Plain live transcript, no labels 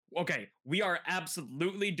Okay, we are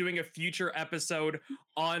absolutely doing a future episode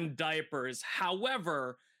on diapers.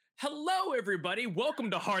 However, hello everybody.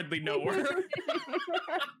 Welcome to Hardly Know Her.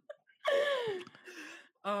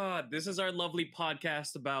 This is our lovely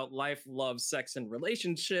podcast about life, love, sex, and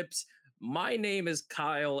relationships. My name is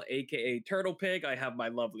Kyle, aka Turtle Pig. I have my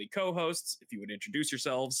lovely co-hosts. If you would introduce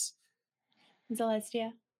yourselves. Celestia.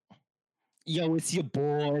 Yo, it's your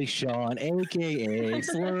boy Sean, aka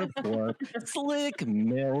Slurp Slurp, Slick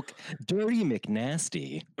Milk, Dirty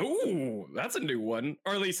McNasty. Ooh, that's a new one.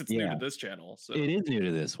 Or at least it's new to this channel. So it is new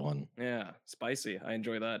to this one. Yeah, spicy. I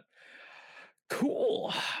enjoy that.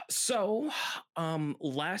 Cool. So,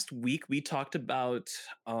 last week we talked about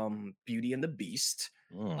Beauty and the Beast.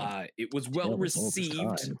 It was well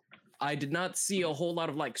received. I did not see a whole lot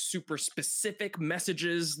of like super specific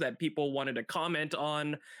messages that people wanted to comment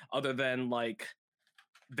on other than like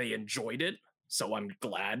they enjoyed it. So I'm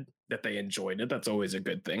glad that they enjoyed it. That's always a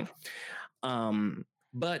good thing.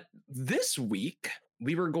 But this week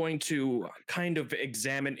we were going to kind of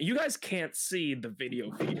examine, you guys can't see the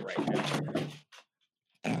video feed right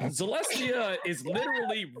now. Celestia is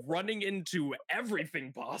literally running into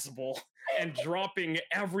everything possible and dropping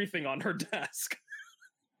everything on her desk.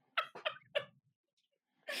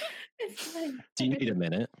 It's fine. Do you need a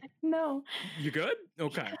minute? No. You good?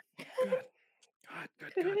 Okay.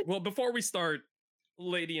 Good. Well, before we start,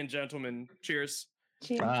 lady and gentlemen, cheers.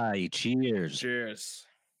 Cheers. Aye, cheers. Cheers.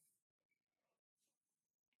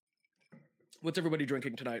 What's everybody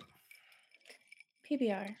drinking tonight?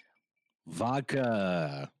 PBR.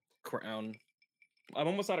 Vodka. Crown. I'm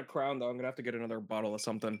almost out of Crown, though. I'm going to have to get another bottle of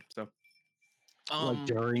something. So, like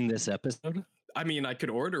during this episode? I mean, I could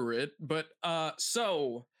order it, but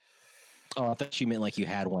so... Oh, I thought you meant like you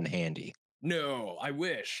had one handy. No, I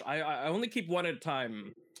wish. I only keep one at a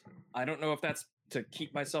time. I don't know if that's to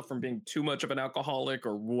keep myself from being too much of an alcoholic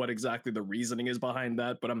or what exactly the reasoning is behind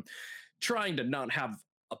that, but I'm trying to not have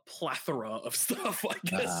a plethora of stuff, I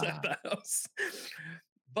guess, at the house.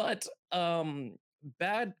 But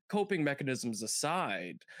bad coping mechanisms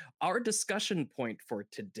aside, our discussion point for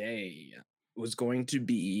today was going to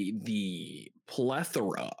be the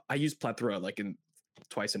plethora. I use plethora like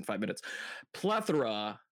twice in 5 minutes.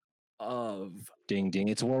 Plethora of ding ding.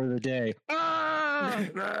 It's word of the day.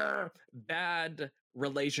 Bad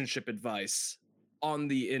relationship advice on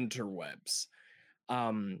the interwebs.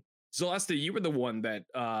 Celeste, you were the one that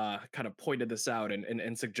kind of pointed this out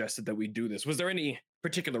and suggested that we do this. Was there any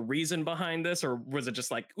particular reason behind this, or was it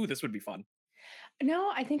just like, ooh, this would be fun?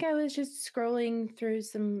 No, I think I was just scrolling through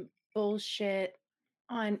some bullshit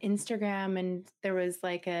on Instagram, and there was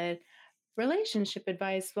like a relationship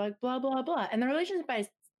advice, like blah blah blah, and the relationship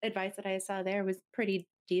advice that I saw there was pretty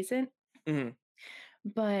decent. Mm-hmm.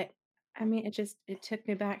 But I mean, it took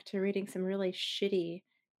me back to reading some really shitty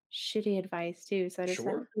advice too. So I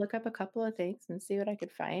decided to look up a couple of things and see what I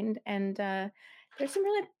could find. And there's some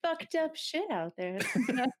really fucked up shit out there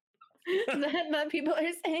that people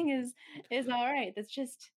are saying is all right. That's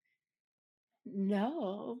just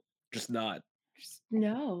no. Just not. Just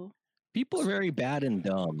no. People are very bad and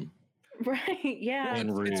dumb. Right, yeah.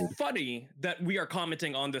 And rude. It's funny that we are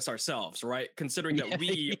commenting on this ourselves, right? Considering that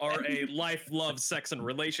we are a life, love, sex, and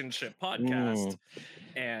relationship podcast.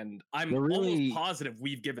 And I'm almost positive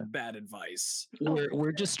we've given bad advice.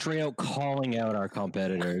 We're just straight out calling out our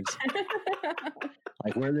competitors.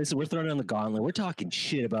 Like we're throwing down the gauntlet. We're talking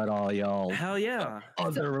shit about all y'all. Hell yeah.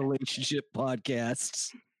 Other relationship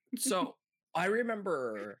podcasts. So I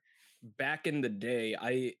remember back in the day,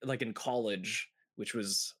 in college, which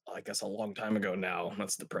was, I guess, a long time ago now.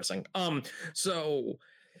 That's depressing. So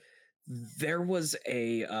there was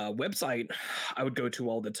a website I would go to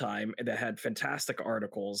all the time that had fantastic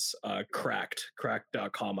articles,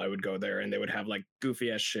 cracked.com. I would go there and they would have like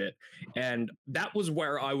goofy ass shit. And that was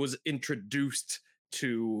where I was introduced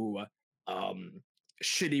to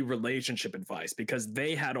shitty relationship advice, because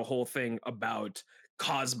they had a whole thing about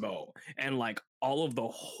Cosmo and like all of the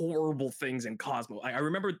horrible things in Cosmo. I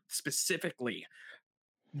remember specifically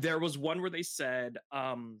there was one where they said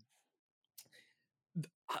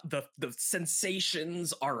the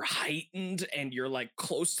sensations are heightened and you're like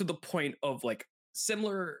close to the point of like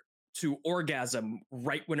similar to orgasm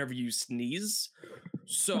right whenever you sneeze.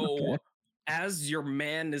 So as your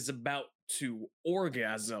man is about to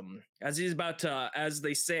orgasm, as he's about to, as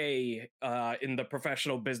they say in the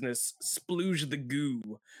professional business, splooge the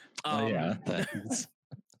goo. Yeah.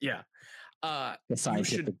 The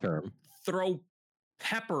scientific term. Throw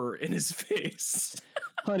pepper in his face.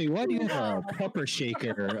 Honey, why do you have a pepper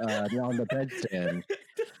shaker on the bedstand?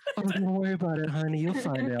 Oh, don't worry about it, honey. You'll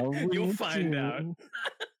find out. You'll find out.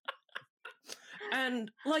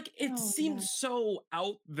 And like it seems so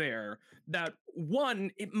out there that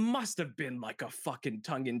one, it must have been like a fucking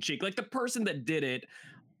tongue-in-cheek. Like the person that did it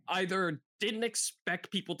either didn't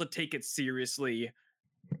expect people to take it seriously,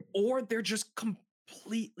 or they're just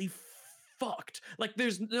completely fucked. Like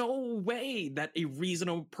there's no way that a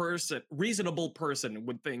reasonable person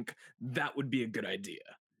would think that would be a good idea.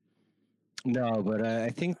 No, but I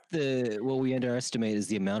think what we underestimate is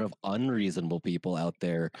the amount of unreasonable people out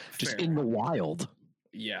there just in the wild.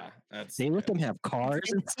 Yeah, they let them have cars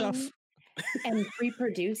and stuff, and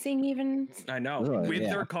reproducing even. I know with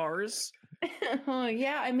their cars. Oh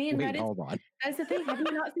yeah, I mean hold on. That's the thing. Have you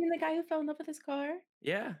not seen the guy who fell in love with his car?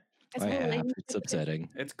 Yeah, it's upsetting.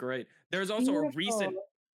 It's great. There's also a recent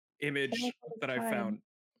image that I found.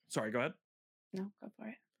 Sorry, go ahead. No, go for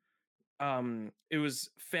it. It was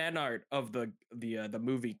fan art of the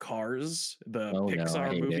movie Cars, the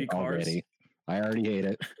Pixar movie Cars. I already hate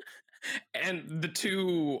it. And the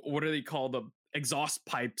two, what are they called? The exhaust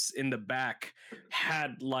pipes in the back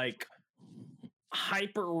had like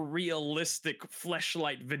hyper realistic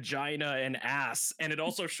fleshlight vagina and ass, and it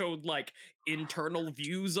also showed like internal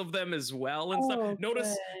views of them as well and stuff.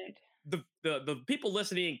 Notice the people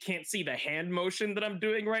listening can't see the hand motion that I'm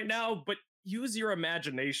doing right now, but use your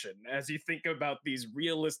imagination as you think about these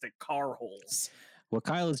realistic car holes. What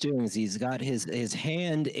Kyle is doing is he's got his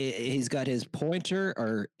hand, he's got his pointer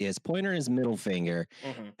and his middle finger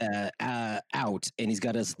out, and he's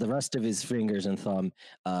got the rest of his fingers and thumb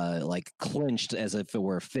like clenched as if it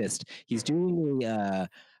were a fist. He's doing a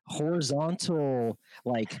horizontal,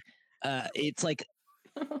 like it's like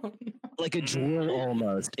like a drill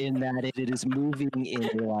almost, in that it is moving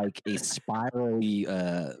in like a spirally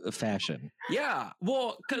fashion. Yeah,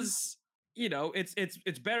 well, because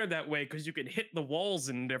it's better that way because you can hit the walls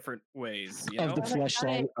in different ways. Of the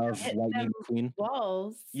fleshlight of Lightning McQueen.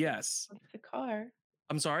 Walls. Yes. The car.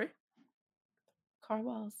 I'm sorry. Car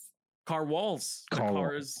walls. Car walls. The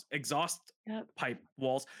car's exhaust pipe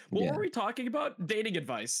walls. What were we talking about? Dating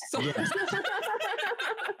advice. Yes.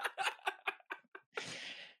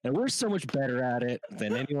 And we're so much better at it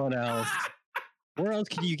than anyone else. Where else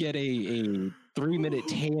can you get a 3-minute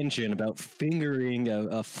tangent about fingering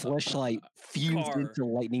a fleshlight fused into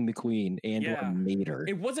Lightning McQueen and or Mater?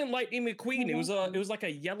 It wasn't Lightning McQueen. It was like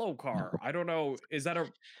a yellow car. I don't know. Is that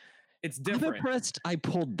it's different. I'm impressed I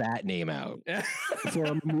pulled that name out for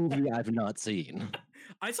a movie I've not seen.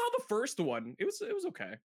 I saw the first one. It was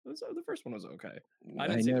okay. The first one was okay. I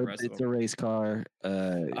know it's a race car,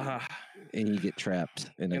 and you get trapped.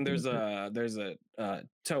 And there's a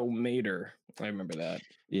Tow Mater. I remember that.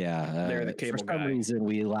 Yeah, Larry the Cable Guy. For some reason,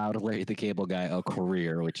 we allowed Larry the Cable Guy a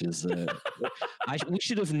career, which is we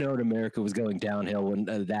should have known America was going downhill when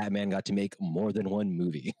that man got to make more than one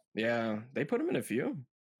movie. Yeah, they put him in a few.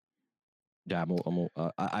 Yeah,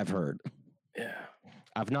 I've heard. Yeah.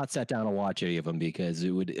 I've not sat down to watch any of them because it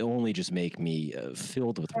would only just make me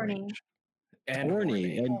filled with rage. And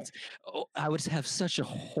horny. And I would have such a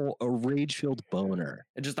rage-filled boner.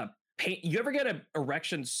 And just a pain. You ever get an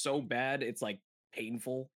erection so bad it's like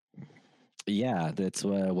painful? Yeah, that's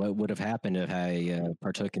what would have happened if I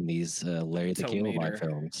partook in these Larry the Cable Guy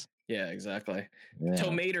films. Yeah, exactly. Yeah.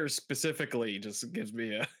 Tow Mater specifically just gives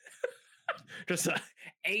me a just an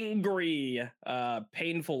angry,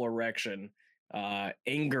 painful erection.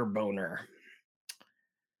 Anger boner.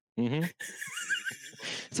 Mm-hmm.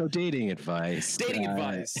 So dating advice. Don't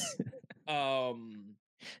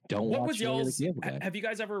what watch was y'all's? Have you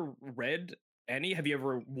guys ever read any? Have you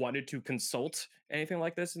ever wanted to consult anything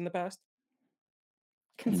like this in the past?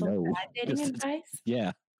 Consult dating advice?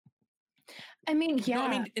 Yeah. I mean, yeah. No, I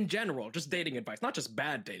mean, in general, just dating advice, not just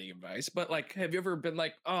bad dating advice, but like, have you ever been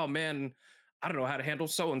like, oh man, I don't know how to handle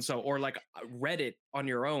so and so, or like read it on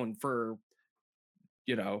your own for,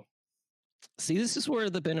 See, this is where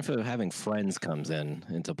the benefit of having friends comes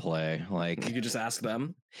into play. Like, you could just ask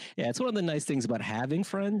them. Yeah, it's one of the nice things about having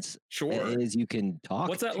friends. Sure, is you can talk.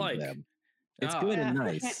 What's that to like? Them. It's good and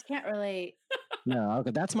nice. Can't relate. No,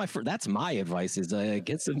 that's my advice: is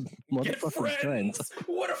get some motherfucking friends.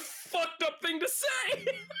 What a fucked up thing to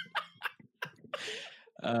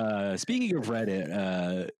say. Speaking of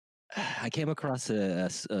Reddit, I came across a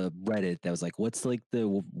Reddit that was like, what's like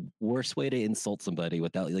the worst way to insult somebody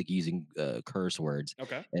without like using curse words?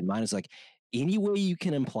 Okay. And mine is like, any way you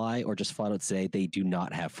can imply or just flat out say they do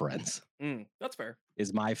not have friends. That's fair.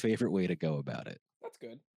 Is my favorite way to go about it. That's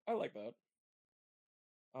good. I like that.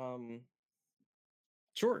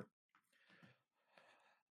 Sure.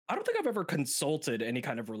 I don't think I've ever consulted any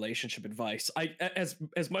kind of relationship advice. As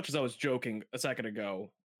much as I was joking a second ago,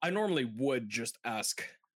 I normally would just ask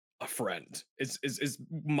a friend is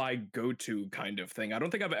my go-to kind of thing. I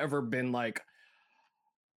don't think I've ever been like,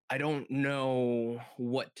 I don't know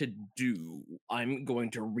what to do. I'm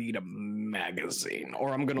going to read a magazine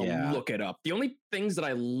or I'm going to look it up. The only things that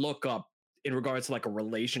I look up in regards to like a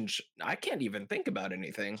relationship, I can't even think about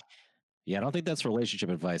anything. Yeah, I don't think that's relationship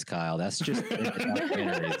advice, Kyle. That's just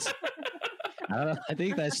documentaries. I don't know. I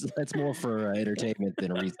think that's more for entertainment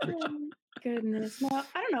than research. Oh, goodness. Well,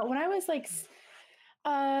 I don't know. When I was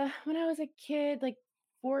a kid, like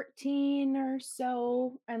 14 or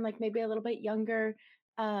so, and like maybe a little bit younger,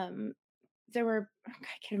 there were, I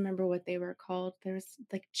can't remember what they were called. There was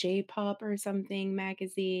like J-pop or something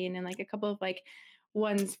magazine, and like a couple of like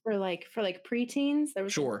ones for preteens. There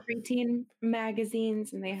was like preteen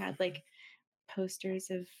magazines, and they had like posters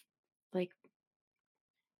of like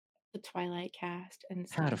the Twilight cast and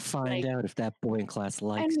stuff. How to find out if that boy in class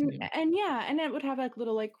likes you. And it would have like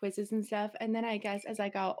little like quizzes and stuff. And then I guess as I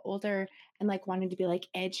got older and like wanted to be like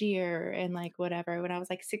edgier and like whatever, when I was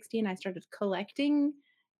like 16, I started collecting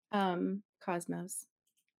Cosmos.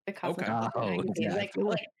 The Cosmos magazine. Like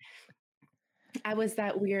I was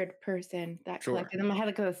that weird person that collected them. I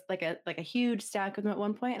had like a huge stack of them at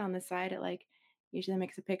one point, and on the side it like usually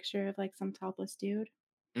makes a picture of like some topless dude.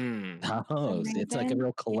 Oh, it's like a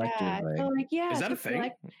real collector thing. So like, is that a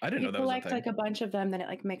thing? I didn't know that was a thing. You collect like a bunch of them, then it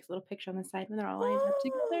like makes a little picture on the side when they're all lined up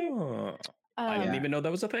together. I didn't even know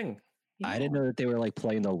that was a thing. Yeah. I didn't know that they were like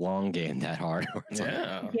playing the long game that hard.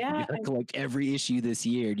 Yeah. You gotta collect every issue this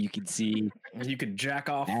year, and you can see. You could jack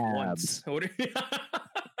off once.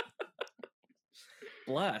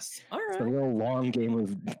 Bless. All right. It's a real long game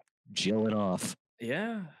of jilling off.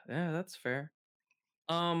 Yeah, that's fair.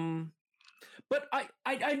 But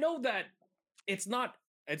I know that it's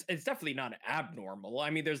definitely not abnormal. I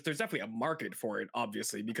mean, there's definitely a market for it,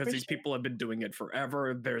 obviously, because these people have been doing it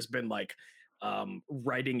forever. There's been like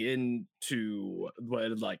writing into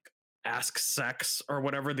like Ask Sex or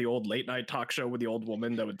whatever, the old late night talk show with the old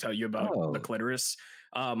woman that would tell you about the clitoris.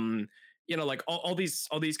 Like all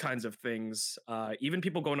these kinds of things. Even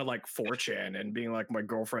people going to like 4chan and being like, my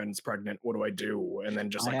girlfriend's pregnant, what do I do? And then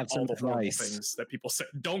just like all the horrible things that people say.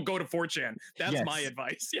 Don't go to 4chan. That's my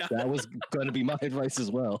advice. Yeah, that was going to be my advice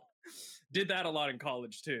as well. Did that a lot in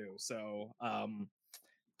college too. So,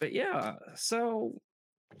 but yeah. So,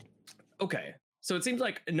 okay. So it seems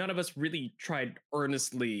like none of us really tried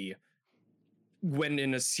earnestly when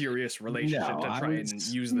in a serious relationship to try and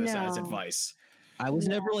use this as advice. I was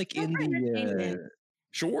never like in the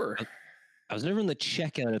I was never in the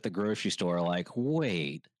checkout at the grocery store like,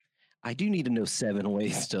 wait, I do need to know 7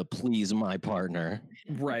 ways to please my partner.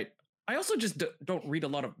 Right. I also just don't read a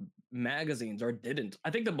lot of magazines, or didn't.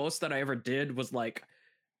 I think the most that I ever did was like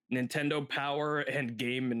Nintendo Power and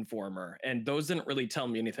Game Informer, and those didn't really tell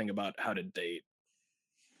me anything about how to date.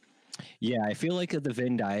 Yeah, I feel like the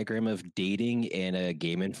Venn diagram of dating and a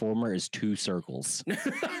Game Informer is 2 circles.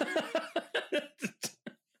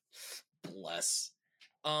 Bless.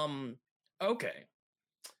 Okay.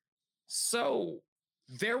 So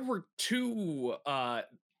there were 2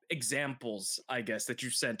 examples, I guess, that you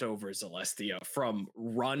sent over, Celestia, from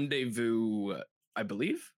Rendezvous, I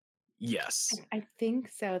believe. Yes. I think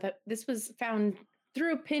so. That this was found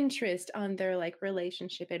through Pinterest on their like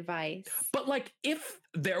relationship advice. But like, if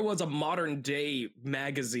there was a modern day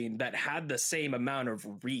magazine that had the same amount of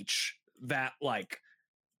reach that like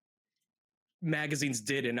magazines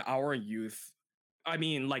did in our youth, I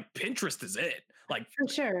mean, like Pinterest is it. Like for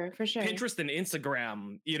sure. Pinterest and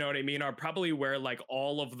Instagram, you know what I mean, are probably where like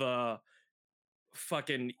all of the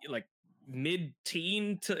fucking like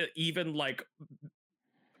mid-teen to even like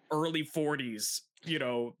early 40s, you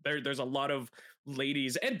know, there's a lot of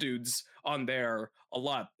ladies and dudes on there a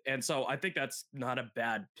lot. And so I think that's not a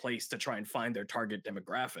bad place to try and find their target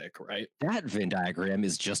demographic, right? That Venn diagram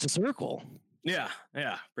is just a circle. Yeah,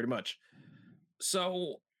 pretty much.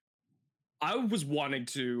 So I was wanting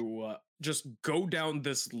to just go down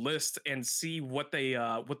this list and see what they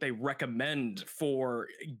recommend for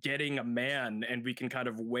getting a man, and we can kind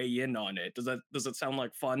of weigh in on it. Does it sound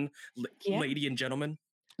like fun, lady and gentlemen?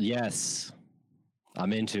 Yes,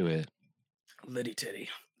 I'm into it. Litty titty.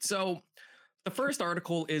 So the first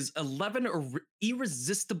article is 11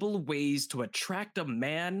 irresistible ways to attract a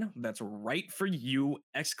man that's right for you! !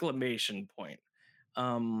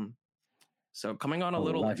 So coming on a 11.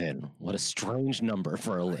 little 11. What a strange number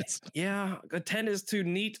for a list. Yeah, a 10 is too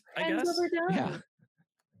neat, I guess. Yeah.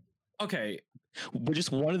 Okay. But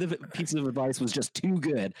just one of the pieces of advice was just too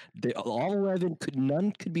good. All 11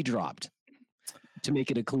 none could be dropped. to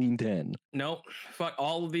make it a clean 10. Nope. Fuck,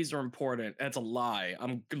 all of these are important. That's a lie.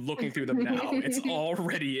 I'm looking through them now. It's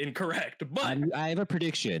already incorrect. But I have a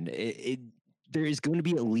prediction. There is going to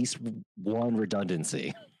be at least one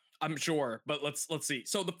redundancy. I'm sure, but let's see.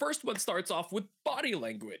 So the first one starts off with body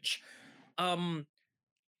language.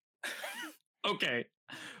 Okay.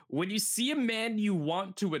 When you see a man you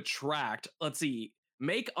want to attract, let's see,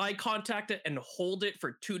 make eye contact and hold it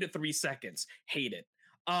for 2 to 3 seconds. Hate it.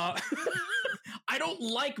 I don't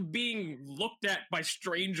like being looked at by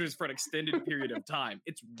strangers for an extended period of time.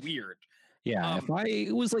 It's weird. Yeah, if I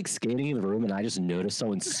was like skating in the room and I just noticed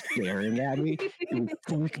someone staring at me, it would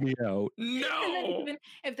freak me out. No. Even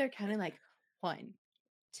if they're kind of like 1,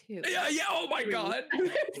 2. Yeah. Oh my God.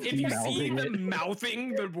 If you see them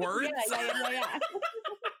mouthing the words. Yeah.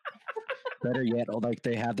 Better yet, like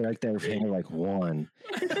they have their finger like 1.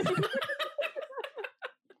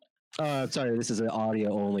 Sorry, this is an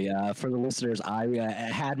audio only. For the listeners, I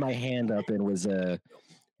had my hand up and was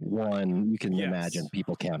 1. You can imagine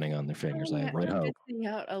people counting on their fingers. I would hope. I'm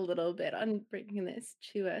out a little bit on bringing this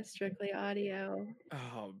to a strictly audio.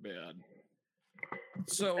 Oh man.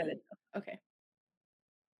 So okay.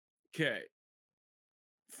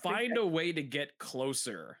 Find a way to get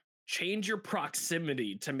closer. Change your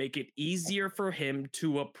proximity to make it easier for him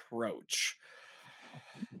to approach.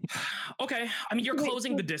 Okay, I mean, you're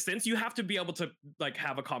closing the distance. You have to be able to like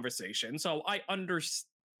have a conversation. So I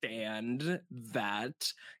understand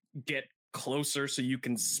that. Get closer so you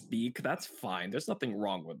can speak. That's fine. There's nothing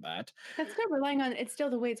wrong with that. That's still relying on, it's still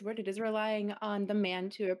the way it's worded, is relying on the man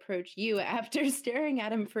to approach you after staring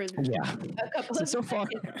at him for a couple of so far.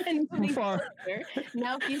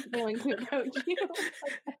 Now he's going to approach you.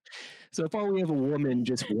 So far, we have a woman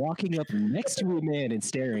just walking up next to a man and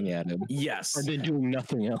staring at him. Yes. And then doing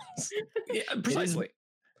nothing else. Yeah, precisely.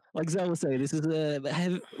 Like Zell was saying, this is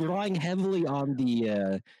relying heavily on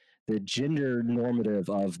the gender normative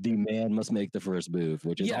of the man must make the first move,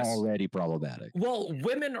 which is already problematic. Well,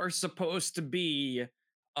 women are supposed to be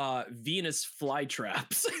Venus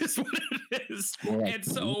flytraps, is what it is. Like and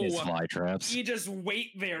so Venus flytraps. You just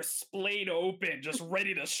wait there, splayed open, just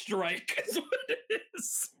ready to strike, is what it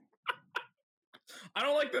is. I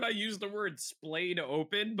don't like that I used the word splayed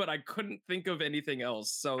open, but I couldn't think of anything else.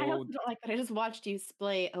 So I also don't like that I just watched you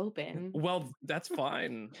splay open. Well, that's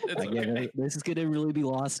fine. It's okay. This is going to really be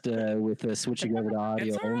lost with switching over to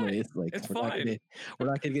audio only. It's like it's fine. We're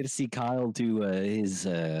not going to get to see Kyle do his.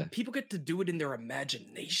 People get to do it in their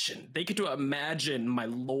imagination. They get to imagine my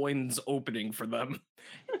loins opening for them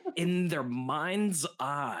in their mind's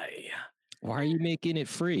eye. Why are you making it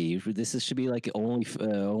free? This should be like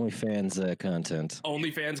OnlyFans content.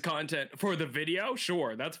 OnlyFans content for the video?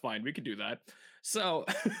 Sure, that's fine. We could do that. So,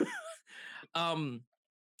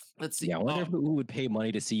 let's see. Yeah, I wonder who would pay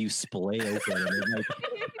money to see you splay open. And like,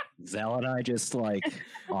 Zell and I just like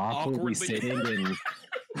awkwardly sitting and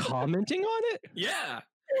commenting on it. Yeah.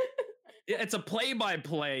 It's a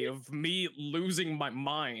play-by-play of me losing my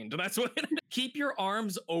mind. That's what it is. Keep your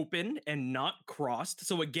arms open and not crossed.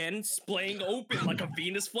 So again, splaying open like a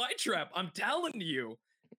Venus flytrap. I'm telling you.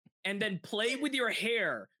 And then play with your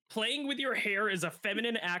hair. Playing with your hair is a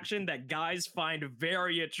feminine action that guys find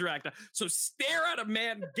very attractive. So stare at a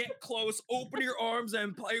man, get close, open your arms,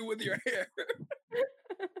 and play with your hair.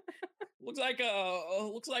 Looks like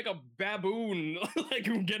a baboon, like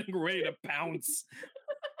getting ready to pounce.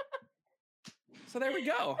 So there we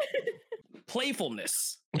go.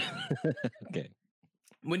 Playfulness. Okay.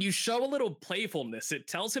 When you show a little playfulness, it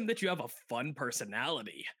tells him that you have a fun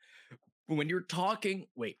personality. When you're talking,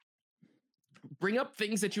 bring up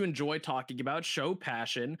things that you enjoy talking about, show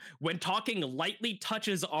passion. When talking, lightly touch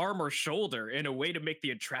his arm or shoulder in a way to make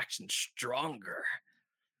the attraction stronger.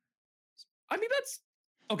 I mean, that's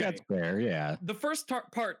okay. That's fair, yeah. The first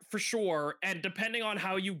part for sure, and depending on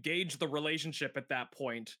how you gauge the relationship at that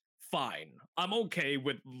point, fine. I'm okay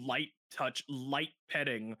with light touch, light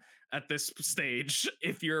petting at this stage.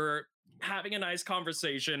 If you're having a nice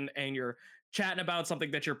conversation and you're chatting about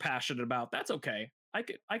something that you're passionate about, that's okay. I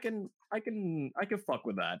can fuck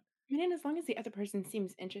with that. I mean, as long as the other person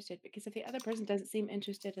seems interested, because if the other person doesn't seem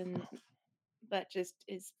interested, and that just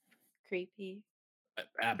is creepy.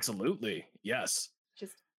 Absolutely, yes.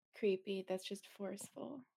 Just creepy. That's just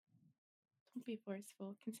forceful. Don't be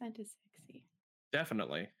forceful. Consent is sexy.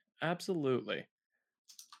 Definitely. Absolutely.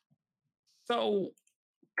 So,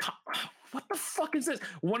 what the fuck is this?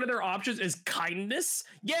 One of their options is kindness?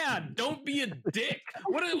 Yeah, don't be a dick.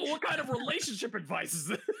 What kind of relationship advice is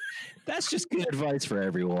this? That's just good advice for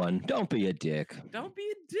everyone. Don't be a dick. Don't be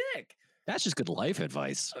a dick. That's just good life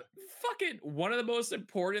advice. fucking one of the most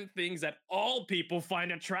important things that all people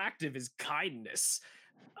find attractive is kindness.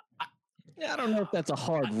 I don't know if that's a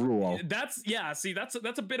hard rule. That's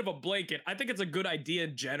a bit of a blanket. I think it's a good idea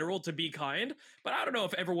in general to be kind, but I don't know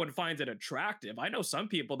if everyone finds it attractive. I know some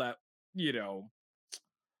people that, Yeah,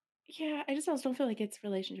 I just also don't feel like it's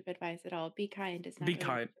relationship advice at all. Be kind is not be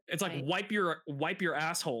kind. It's like wipe your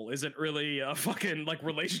asshole isn't really a fucking like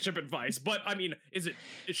relationship advice, but I mean,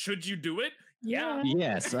 should you do it? Yeah.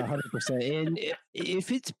 Yes, 100%. And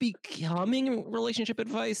if it's becoming relationship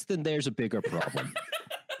advice, then there's a bigger problem.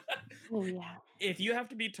 Oh yeah. If you have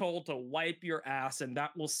to be told to wipe your ass and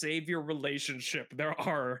that will save your relationship, there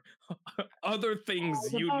are other things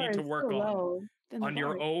you need to work on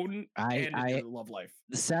your own and your love life.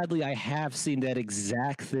 Sadly, I have seen that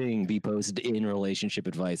exact thing be posted in relationship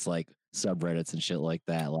advice, like subreddits and shit like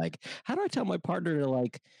that. Like, how do I tell my partner to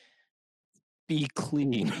like be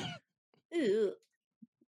clean? It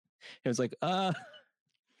was like,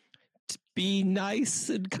 be nice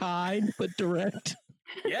and kind, but direct.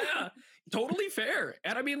 Yeah, totally fair.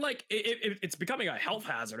 And I mean, like, it's becoming a health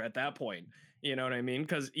hazard at that point. You know what I mean?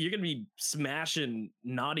 Because you're going to be smashing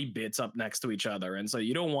naughty bits up next to each other. And so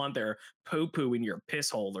you don't want their poo-poo in your piss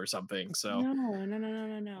hole or something. So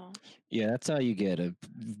No. Yeah, that's how you get a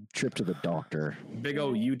trip to the doctor. Big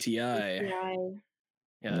old UTI. Yeah,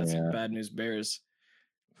 that's bad news bears.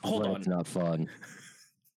 Hold on. It's not fun.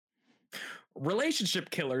 Relationship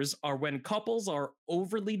killers are when couples are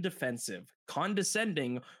overly defensive,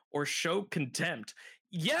 condescending, or show contempt.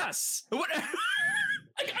 Yes. What?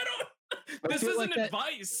 Like, this isn't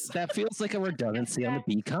advice. That feels like a redundancy on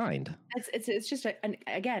the be kind. It's just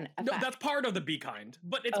again. No, that's part of the be kind,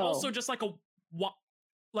 but it's also just like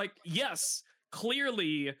yes,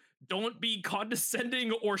 clearly don't be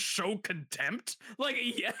condescending or show contempt. Like,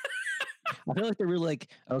 yeah. I feel like they're really like,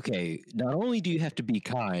 okay, not only do you have to be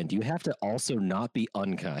kind, you have to also not be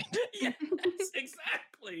unkind. Yes,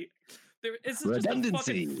 exactly. It's just a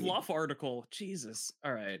fucking fluff article. Jesus.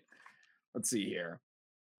 All right. Let's see here.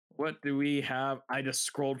 What do we have? I just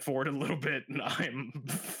scrolled forward a little bit and I'm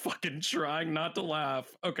fucking trying not to laugh.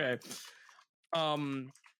 Okay.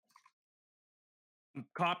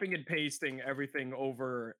 Copying and pasting everything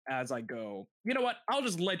over as I go. You know what? I'll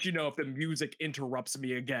just let you know if the music interrupts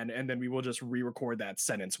me again, and then we will just re-record that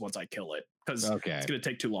sentence once I kill it, because it's going to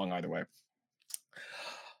take too long either way.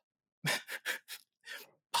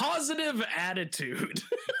 Positive attitude.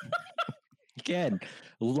 Again,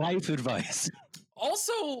 life advice.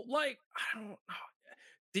 Also, like, I don't know.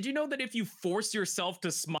 Did you know that if you force yourself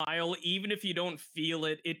to smile, even if you don't feel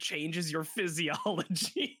it, it changes your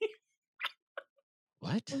physiology?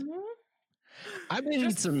 What? I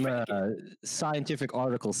need some scientific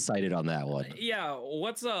articles cited on that one. Yeah,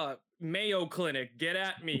 what's a Mayo Clinic? Get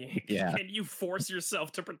at me. Yeah. Can you force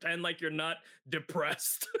yourself to pretend like you're not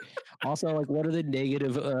depressed? Also, like, what are the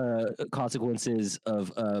negative consequences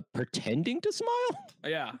of pretending to smile?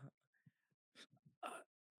 Yeah.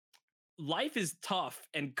 Life is tough,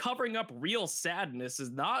 and covering up real sadness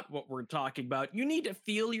is not what we're talking about. You need to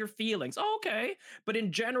feel your feelings. Okay. But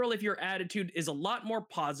in general, if your attitude is a lot more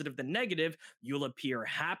positive than negative, you'll appear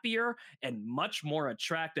happier and much more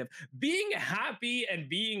attractive. Being happy and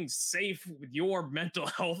being safe with your mental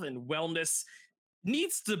health and wellness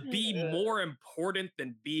needs to be more important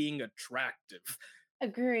than being attractive.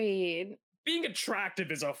 Agreed. Being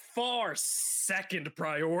attractive is a far second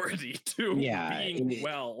priority to being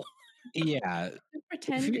well. Yeah.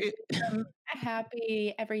 Pretend to become a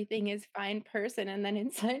happy, everything is fine person, and then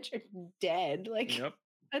inside you're dead. Like,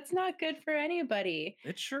 that's not good for anybody.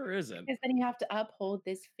 It sure isn't. Because then you have to uphold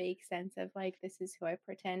this fake sense of like, this is who I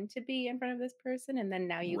pretend to be in front of this person, and then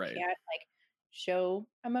now you can't like show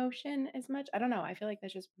emotion as much. I don't know. I feel like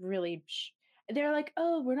that's just really. They're like,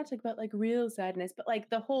 oh, we're not talking about like real sadness, but like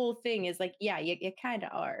the whole thing is like, yeah, you kind of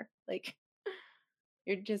are. Like,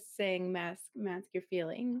 you're just saying mask your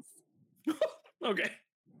feelings. Okay.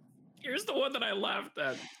 Here's the one that I laughed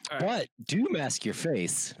at. Right. But do mask your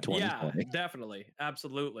face. Yeah, definitely.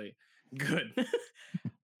 Absolutely. Good.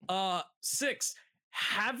 6,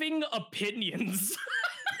 having opinions.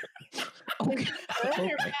 Okay.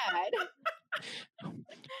 Good or bad?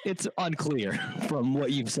 It's unclear from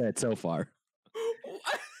what you've said so far.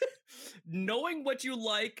 Knowing what you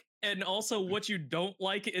like and also what you don't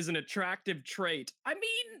like is an attractive trait. I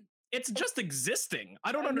mean, it's just existing.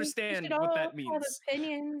 I don't understand what that means. Have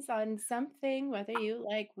opinions on something, whether you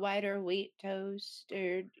like white or wheat toast,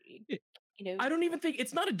 or I don't even think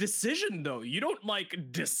it's not a decision though. You don't like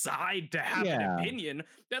decide to have an opinion.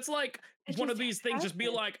 That's like one of these things. Just be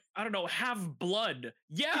like, I don't know, have blood.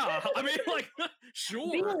 Yeah, I mean, like, sure.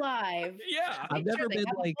 Be alive. Yeah, I've never been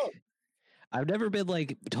like. I've never been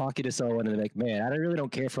like talking to someone and like, man, I really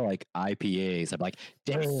don't care for like IPAs. I'm like,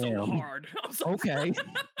 damn, so hard. Okay.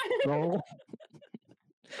 So,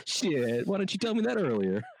 shit, why didn't you tell me that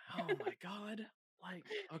earlier? Oh my god. Like,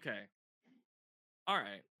 okay. All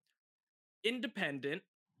right. Independent.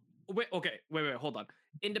 Wait, hold on.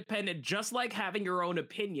 Independent, just like having your own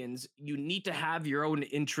opinions, you need to have your own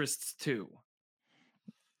interests too.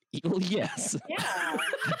 Well, yes. Yeah.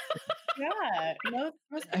 Yeah.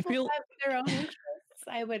 Most people have their own interests.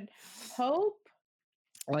 I would hope.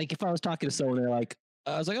 Like if I was talking to someone, they're like,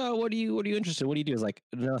 I was like, oh, what are you interested in? What do you do? It's like,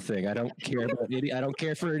 nothing. I don't care about I don't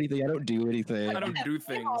care for anything. I don't do anything. I don't do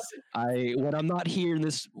things. When I'm not here in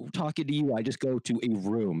this talking to you, I just go to a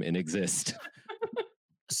room and exist.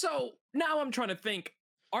 So now I'm trying to think,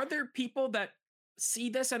 are there people that see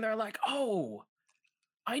this and they're like, oh,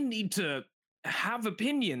 I need to have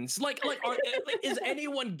opinions? Is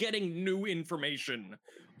anyone getting new information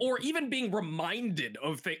or even being reminded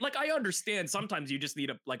of things? Like, I understand sometimes you just need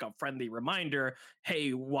a friendly reminder.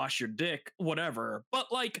 Hey, wash your dick, whatever.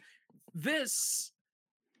 But like this,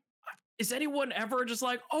 is anyone ever just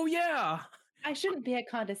like, oh yeah, I shouldn't be a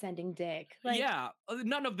condescending dick. Like, yeah,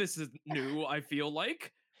 none of this is new, I feel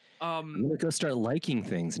like. I'm gonna go start liking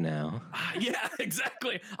things now. Yeah,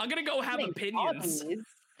 exactly. I'm gonna go have opinions.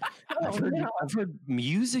 I've heard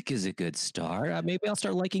music is a good start. Maybe I'll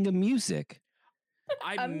start liking a music.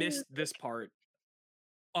 I missed this part.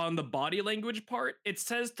 On the body language part, it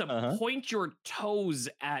says to point your toes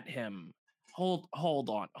at him. Hold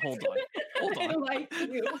on. I like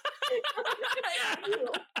you.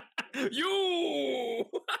 You.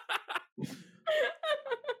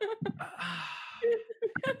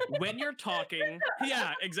 When you're talking,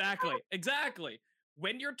 yeah, exactly.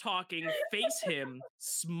 When you're talking, face him,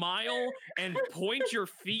 smile, and point your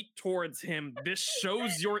feet towards him. This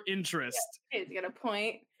shows your interest. He's gonna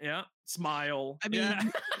point. Yeah, smile. I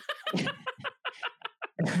mean,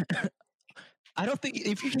 I don't think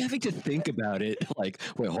if you're having to think about it, like,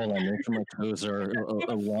 wait, hold on, make sure my toes are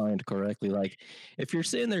aligned correctly. Like, if you're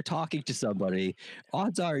sitting there talking to somebody,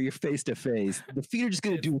 odds are you're face to face. The feet are just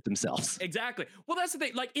going to do it themselves. Exactly. Well, that's the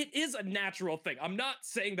thing. Like, it is a natural thing. I'm not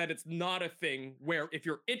saying that it's not a thing where if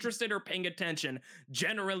you're interested or paying attention,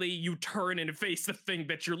 generally you turn and face the thing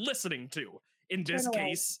that you're listening to. In this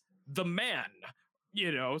case, the man.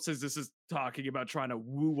 Says this is talking about trying to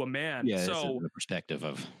woo a man. Yeah, so the perspective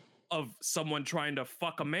of someone trying to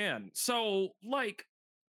fuck a man. So, like,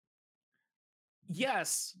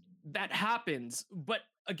 yes, that happens. But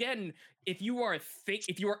again, if you are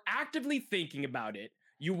actively thinking about it,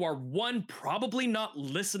 you are probably not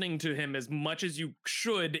listening to him as much as you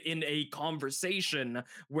should in a conversation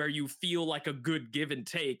where you feel like a good give and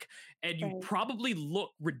take, and you probably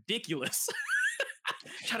look ridiculous.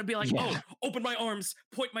 Try to be like, oh, open my arms,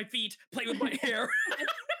 point my feet, play with my hair.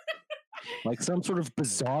 Like some sort of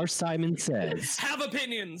bizarre Simon Says. Have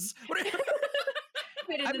opinions.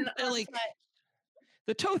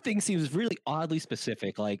 The toe thing seems really oddly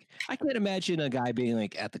specific. Like, I can't imagine a guy being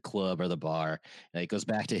like at the club or the bar, and he goes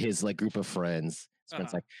back to his like group of friends. His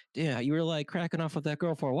friend's like, yeah, you were like cracking off with that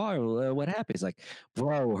girl for a while. What happened? He's like,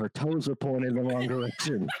 bro, her toes were pointed in the wrong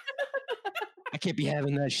direction. I can't be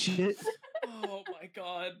having that shit. Oh my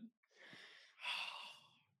god.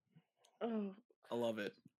 Oh, I love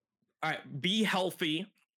it. All right, be healthy.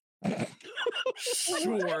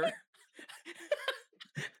 Sure.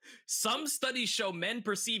 Some studies show men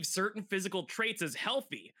perceive certain physical traits as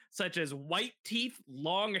healthy, such as white teeth,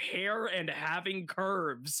 long hair, and having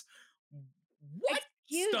curves. What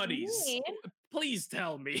studies? Please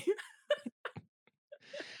tell me.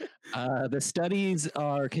 The studies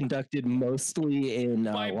are conducted mostly in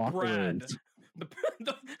by locker Brad. rooms.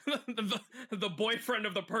 The boyfriend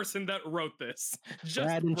of the person that wrote this.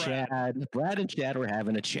 Brad and Chad were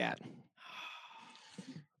having a chat.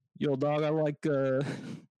 Yo, dog, I like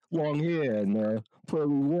long hair and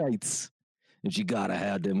pearly whites. And she gotta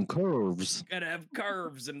have them curves. Gotta have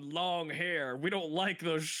curves and long hair. We don't like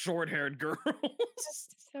those short-haired girls.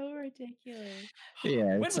 So ridiculous. Yeah.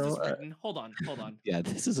 When was this written? Hold on. Yeah,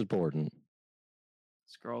 this is important.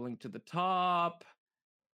 Scrolling to the top.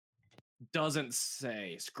 Doesn't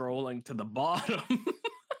say. Scrolling to the bottom.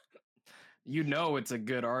 It's a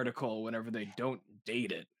good article whenever they don't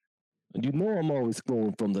date it. And I'm always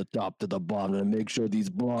scrolling from the top to the bottom to make sure these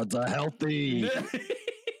broads are healthy.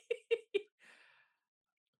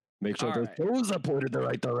 Make sure their toes are pointed the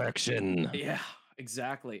right direction. Yeah,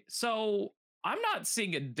 exactly. So I'm not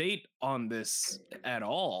seeing a date on this at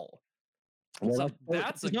all. Well, so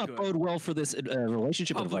that's does not bode well for this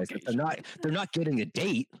relationship advice. They're not getting a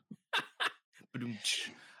date.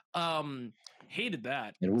 Hated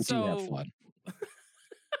that. And we do have fun.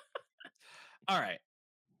 All right.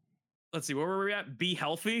 Let's see, where were we at? Be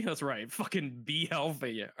healthy? That's right. Fucking be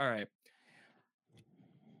healthy. All right.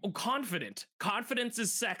 Oh, confident. Confidence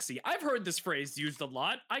is sexy. I've heard this phrase used a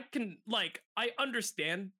lot. I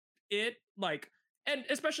understand it, and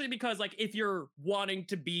especially because, if you're wanting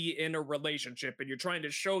to be in a relationship and you're trying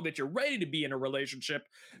to show that you're ready to be in a relationship,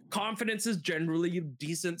 confidence is generally a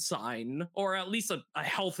decent sign, or at least a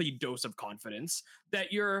healthy dose of confidence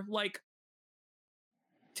that you're,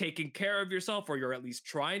 taking care of yourself, or you're at least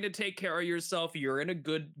trying to take care of yourself. You're in a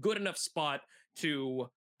good enough spot to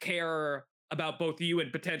care about both you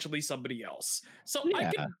and potentially somebody else. So I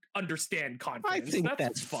can understand confidence. I think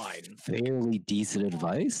that's fine. Fairly decent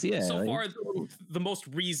advice. Yeah. So far, the most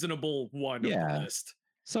reasonable one on the list.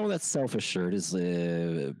 Someone that's self-assured is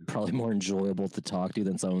probably more enjoyable to talk to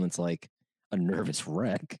than someone that's like a nervous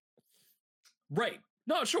wreck. Right.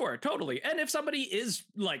 No, sure, totally. And if somebody is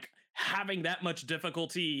having that much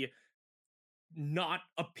difficulty not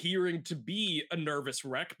appearing to be a nervous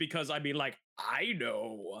wreck, because I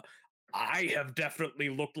know I have definitely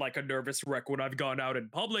looked like a nervous wreck when I've gone out in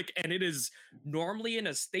public, and it is normally in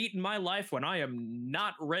a state in my life when I am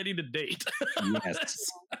not ready to date. Yes.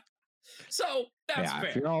 So that's fair.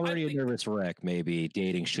 If you're already a nervous wreck, maybe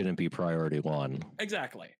dating shouldn't be priority one.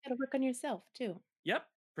 Exactly. You gotta work on yourself too. Yep,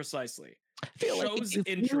 precisely. I feel shows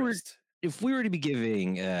interest. If we were to be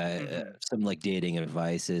giving some dating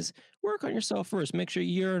advice, work on yourself first. Make sure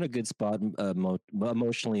you're in a good spot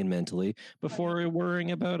emotionally and mentally before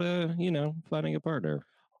worrying about finding a partner.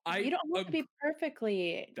 You don't have to be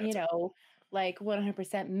perfectly,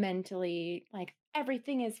 100% mentally,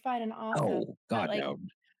 everything is fine and awesome. Oh God, no.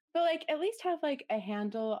 But at least have a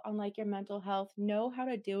handle on your mental health. Know how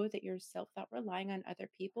to deal with it yourself without relying on other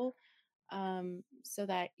people, so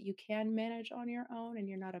that you can manage on your own, and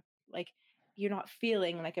you're not you're not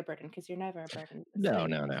feeling like a burden, because you're never a burden. No.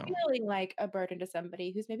 Feeling like a burden to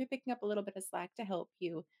somebody who's maybe picking up a little bit of slack to help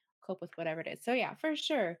you cope with whatever it is. So yeah, for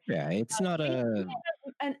sure. Yeah, it's not and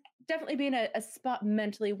definitely be in a spot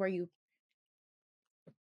mentally where you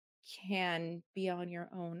can be on your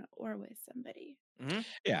own or with somebody. Mm-hmm.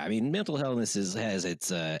 Yeah, I mean, mental illness has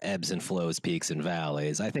its ebbs and flows, peaks and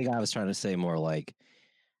valleys. I think I was trying to say more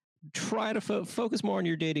try to focus more on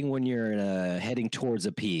your dating when you're heading towards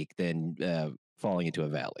a peak than falling into a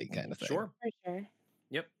valley kind of thing. Sure. For sure.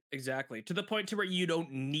 Yep, exactly. To the point to where you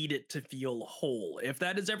don't need it to feel whole. If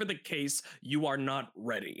that is ever the case, you are not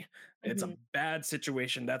ready. Mm-hmm. It's a bad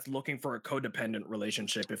situation. That's looking for a codependent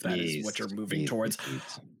relationship, if that is what you're moving towards.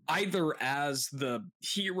 Either as the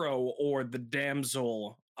hero or the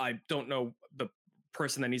damsel. I don't know the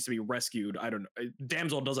person that needs to be rescued. I don't know.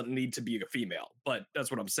 Damsel doesn't need to be a female, but that's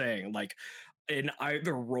what I'm saying. In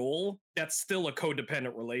either role, that's still a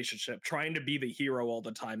codependent relationship. Trying to be the hero all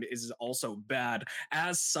the time is also bad.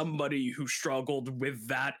 As somebody who struggled with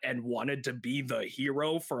that and wanted to be the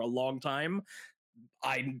hero for a long time,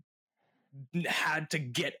 I had to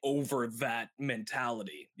get over that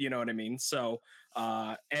mentality. You know what I mean? So,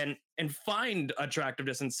 and find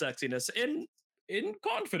attractiveness and sexiness in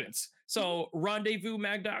confidence. So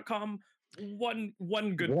rendezvousmag.com. One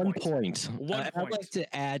point. I'd like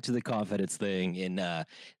to add to the confidence thing, and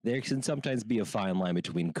there can sometimes be a fine line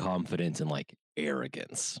between confidence and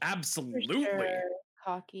arrogance. Absolutely. For sure.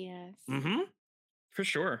 Cockiness. Mm-hmm. For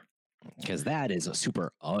sure. Because that is a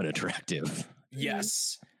super unattractive.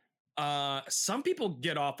 Yes. Some people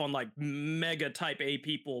get off on mega type A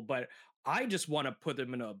people, but I just want to put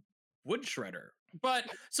them in a wood shredder. But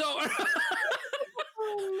so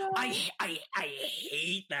Oh, no. I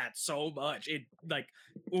hate that so much. It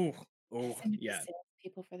yeah.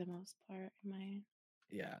 People for the most part,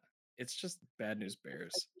 yeah. It's just bad news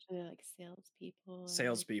bears. Usually salespeople.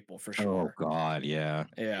 Salespeople for sure. Oh God, yeah.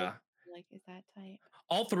 Yeah. Is that type?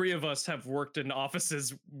 All three of us have worked in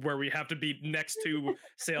offices where we have to be next to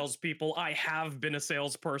salespeople. I have been a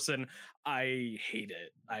salesperson. I hate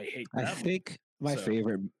it. I hate them. I think my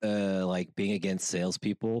favorite, being against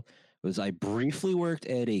salespeople, was I briefly worked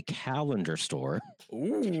at a calendar store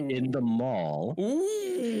in the mall.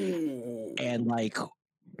 Ooh. And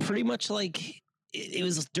pretty much it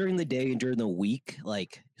was during the day and during the week,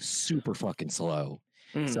 super fucking slow.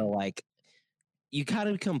 So you kind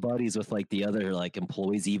of become buddies with the other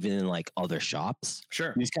employees, even in other shops.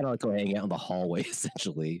 Sure. You just kind of go hang out in the hallway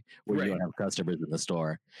essentially, where you don't have customers in the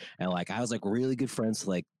store. And I was really good friends.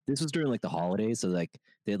 This was during the holidays, so they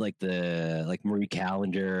had the Marie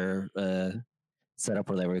Calendar setup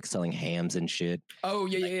where they were selling hams and shit. Oh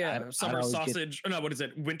yeah. Summer sausage. No, what is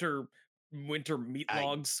it? Winter winter meat I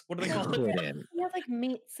logs. What do they call it? couldn't. We have like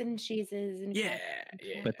meats and cheeses and Yeah, and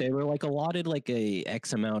yeah. But they were like allotted like a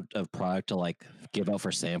X amount of product to like give out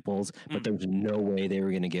for samples, but there was no way they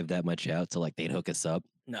were gonna give that much out. So like they'd hook us up,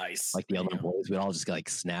 Nice. like the There other you go. employees. We'd all just like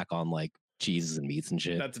snack on like cheeses and meats and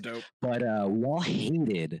shit. That's dope. But we all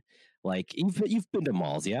hated like you've been to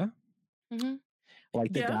malls, yeah? Mhm.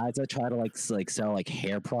 Like the Yeah. guys that try to like sell like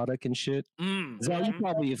hair product and shit. So Mhm.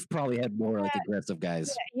 you've probably had more like aggressive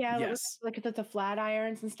guys. Yeah, Yes. like the flat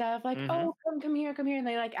irons and stuff. Like, Mhm. oh, come here, and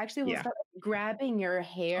they like actually will Yeah. start like, grabbing your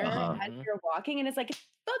hair as Mhm. you're walking, and it's like,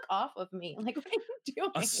 fuck off of me! Like, what are you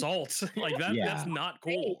doing? Assault. Like that. Yeah. That's not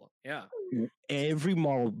cool. Yeah. Every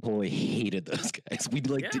mall employee hated those guys. We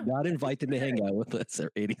like did Yeah. not invite them to hang out with us or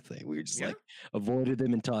anything. We were just Yeah. like avoided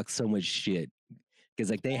them and talked so much shit because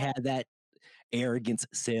like they had that arrogance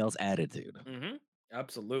sales attitude. Mm-hmm.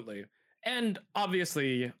 Absolutely. And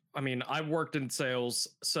obviously, I mean, I worked in sales,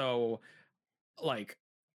 so like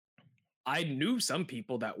I knew some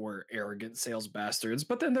people that were arrogant sales bastards,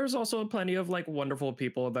 but then there's also plenty of like wonderful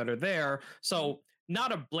people that are there. So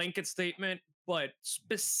not a blanket statement, but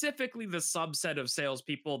specifically the subset of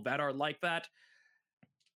salespeople that are like that.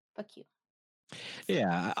 Fuck you.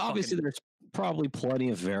 Yeah, obviously Fucking- there's probably plenty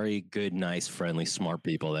of very good, nice, friendly, smart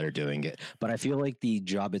people that are doing it. But I feel like the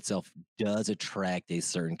job itself does attract a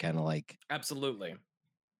certain kind of like Absolutely.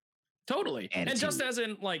 Totally. And just attitude. as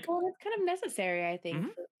in like, Well, it's kind of necessary, I think,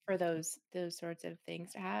 Mhm. for those sorts of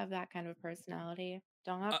things to have that kind of personality.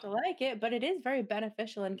 Don't have to like it, but it is very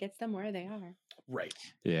beneficial and gets them where they are. right.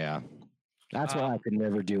 Yeah. That's why I Um, could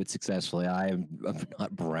never do it successfully. I'm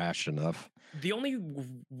not brash enough. The only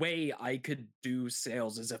way I could do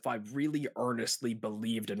sales is if I really earnestly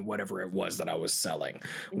believed in whatever it was that I was selling.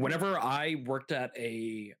 Whenever I worked at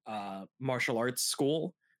a martial arts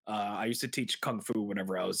school, I used to teach kung fu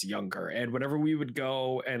whenever I was younger, and whenever we would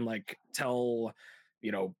go and like tell,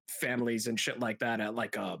 families and shit like that at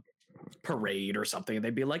like a parade or something, and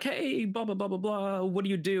they'd be like, "Hey, blah blah blah blah blah, what do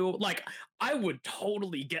you do?" Like, I would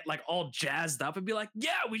totally get like all jazzed up and be like,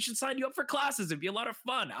 "Yeah, we should sign you up for classes. It'd be a lot of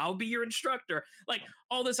fun. I'll be your instructor." Like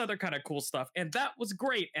all this other kind of cool stuff, and that was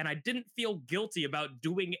great. And I didn't feel guilty about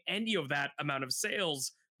doing any of that amount of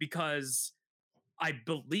sales because I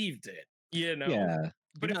believed it. Yeah.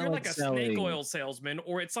 But if not you're like like a snake selling- oil salesman,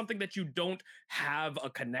 or it's something that you don't have a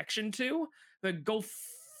connection to, then go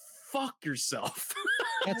fuck yourself.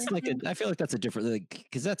 That's like I feel like that's a different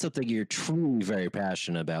because that's something you're truly very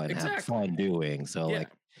passionate about and have Exactly. fun doing. So Yeah.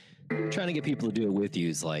 like trying to get people to do it with you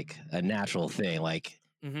is like a natural thing. Like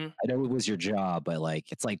Mm-hmm. I know it was your job, but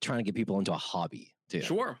like it's like trying to get people into a hobby too.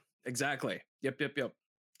 Sure. Exactly. Yep.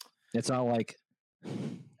 It's not like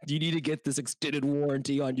you need to get this extended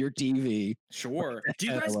warranty on your TV. Sure. Do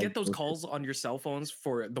you I guys like get those those. calls on your cell phones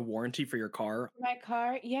for the warranty for your car? My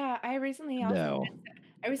car, yeah. I recently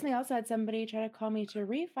also had somebody try to call me to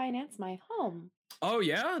refinance my home. Oh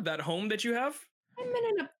yeah, that home that you have? I'm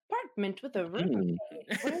in an apartment with a roommate.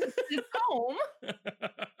 Where's this home?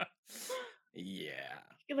 Yeah.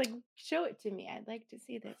 You're like, show it to me. I'd like to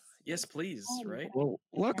see this. Yes, please, Oh, right? Well,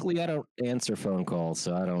 luckily I don't answer phone calls,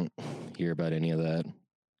 so I don't hear about any of that.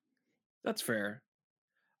 That's fair.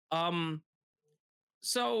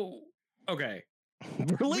 So okay.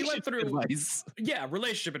 Relationship through- advice. Yeah,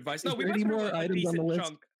 relationship advice. No, Is we there went any through more a items on the decent list?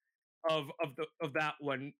 chunk of that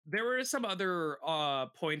one. There were some other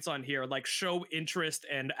points on here, like show interest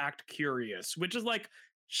and act curious, which is like,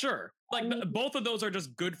 sure. Like both of those are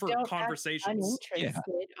just good for Don't act conversations.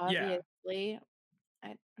 uninterested, obviously.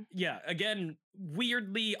 Yeah, again,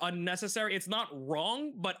 weirdly unnecessary. It's not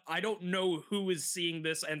wrong, but I don't know who is seeing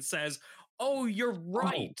this and says, "Oh, you're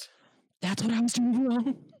right." That's what I was doing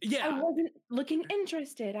wrong. I Yeah, wasn't looking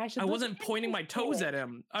interested. I should. I look wasn't pointing my toes interested. at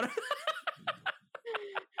him. I don't-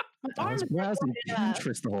 My I was arms are browsing pointed up.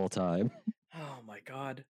 Pinterest the whole time. Oh my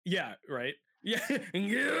god. Yeah, right. Yeah.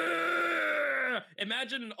 Yeah.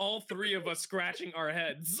 Imagine all three of us scratching our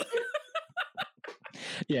heads.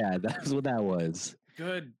 Yeah, that's what that was.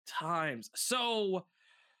 Good times. So,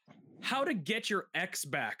 how to get your ex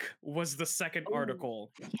back was the second Ooh.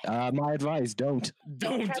 article. My advice: don't.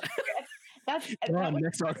 Don't. try to- That's Go that on, was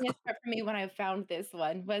next the article. funniest part for me when I found this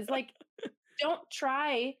one was like, don't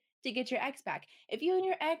try to get your ex back. If you and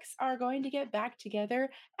your ex are going to get back together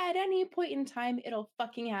at any point in time, it'll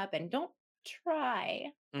fucking happen. Don't try.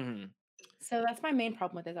 Mhm. So that's my main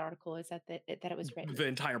problem with this article is that it was written. The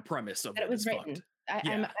entire premise of That it was is written. fucked.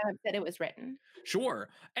 I'm Yeah. upset it was written. Sure.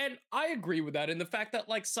 And I agree with that in the fact that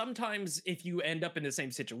like sometimes if you end up in the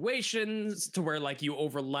same situations to where like you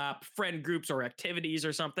overlap friend groups or activities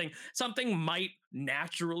or something might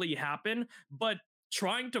naturally happen, but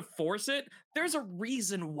trying to force it, there's a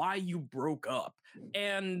reason why you broke up.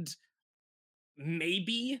 And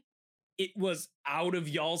maybe it was out of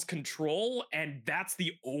y'all's control, and that's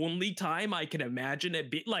the only time I can imagine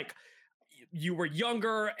it be like you were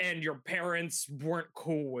younger and your parents weren't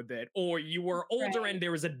cool with it, or you were older and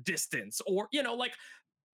there was a distance, or like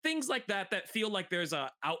things like that feel like there's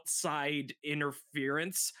a outside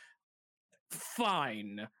interference.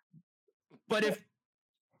 Fine. But if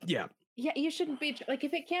yeah, you shouldn't be like,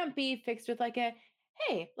 if it can't be fixed with like a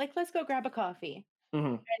hey, like let's go grab a coffee.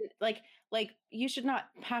 And like you should not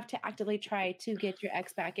have to actively try to get your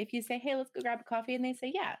ex back. If you say, hey, let's go grab a coffee, and they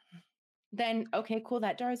say yeah, then okay, cool,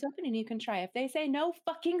 that door is open and you can try. If they say no,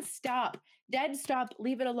 fucking stop. Dead stop,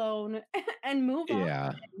 leave it alone, and move on.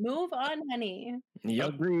 Yeah. Move on, honey.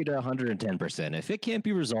 Agreed 110%. If it can't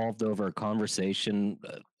be resolved over a conversation,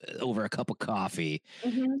 over a cup of coffee,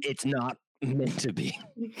 it's not meant to be.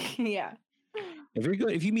 Yeah.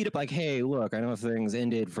 If you meet up like, hey, look, I know things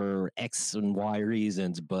ended for X and Y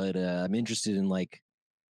reasons, but I'm interested in like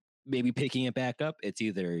maybe picking it back up. It's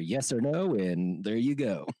either yes or no, and there you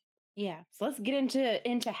go. Yeah, so let's get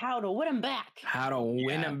into how to win them back. How to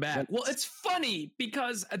win them back. Well, it's funny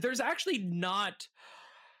because there's actually not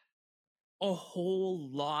a whole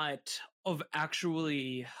lot of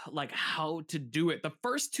actually like how to do it. The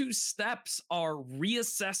first two steps are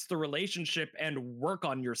reassess the relationship and work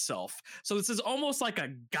on yourself. So this is almost like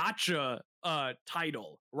a gotcha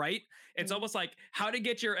title, right? It's almost like how to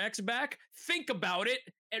get your ex back. Think about it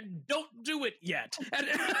and don't do it yet. And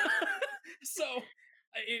so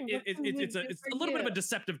it's a little bit of a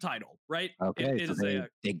deceptive title, right? Okay, so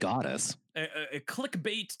they got us. A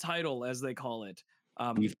clickbait title, as they call it.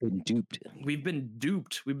 We've been duped.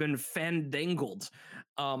 We've been fandangled.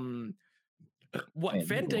 What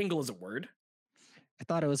fandangle is a word? I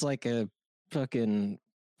thought it was like a fucking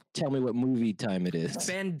tell me what movie time it is.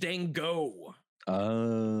 Fandango.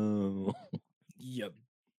 Oh. Yeah,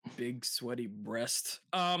 big sweaty breast.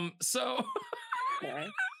 So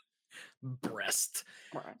breast.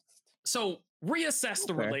 So reassess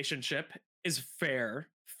the relationship is fair.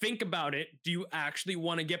 Think about it. Do you actually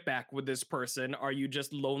want to get back with this person? Are you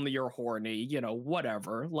just lonely or horny?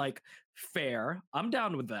 Whatever. Like, fair. I'm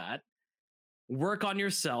down with that. Work on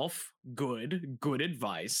yourself. Good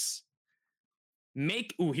advice.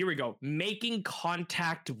 Here we go. Making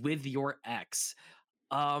contact with your ex.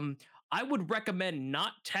 I would recommend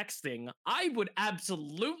not texting. I would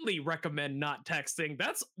absolutely recommend not texting.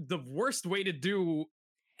 That's the worst way to do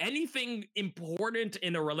anything important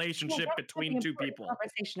in a relationship between two people.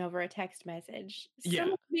 Conversation over a text message. Some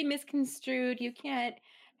can be misconstrued. You can't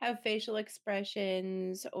have facial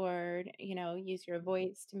expressions or use your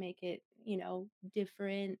voice to make it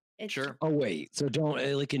different. Sure. Oh wait, so don't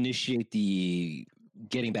like initiate the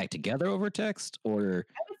getting back together over text, or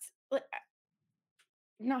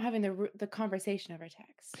not having the conversation over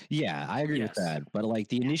text. Yeah, I agree with that, but like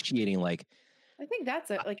the initiating, like. I think that's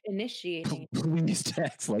like initiating. Please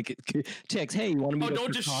text, like text. Hey, you want to meet? Oh,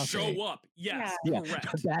 don't just show up. Yes, yeah. Correct.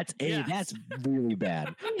 That's really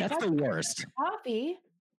bad. That's the worst. Coffee.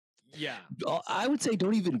 Yeah, I would say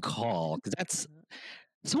don't even call, because that's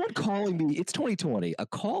someone calling me. It's 2020. A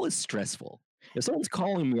call is stressful. If someone's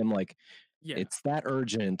calling me, I'm like, it's that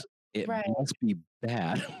urgent. It must be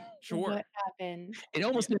bad. Sure. What happened? It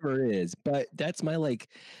almost never is, but that's my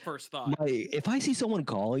first thought. If I see someone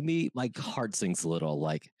calling me, my heart sinks a little.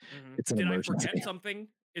 Like it's an emergency. Did I forget something?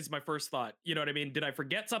 Is my first thought. You know what I mean? Did I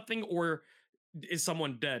forget something, or is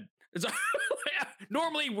someone dead?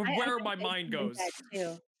 Normally, where my mind goes.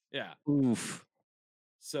 Yeah. Oof.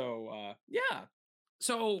 So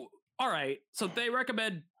So all right. So they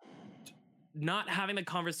recommend not having the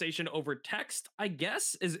conversation over text, I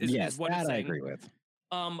guess, is what it's saying. I agree with.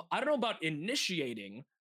 I don't know about initiating.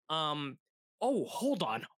 Oh, hold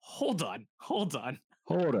on. Hold up.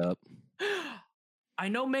 I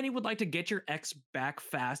know many would like to get your ex back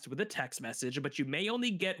fast with a text message, but you may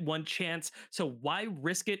only get one chance, so why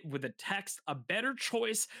risk it with a text? A better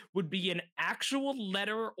choice would be an actual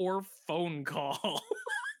letter or phone call.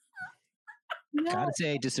 Gotta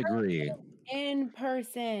say I disagree. In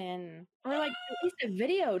person, or like at least a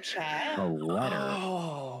video chat. A letter.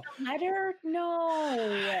 A letter?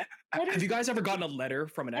 No. Have you guys ever gotten a letter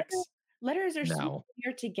from an ex? Letters are so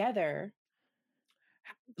you're together.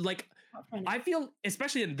 Like, I feel,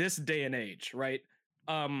 especially in this day and age, right?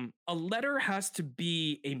 A letter has to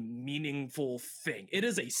be a meaningful thing. It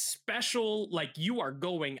is a special, like, you are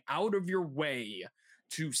going out of your way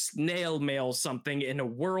to snail mail something in a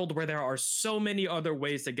world where there are so many other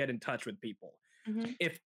ways to get in touch with people.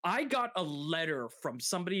 If I got a letter from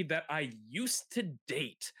somebody that I used to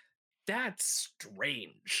date, That's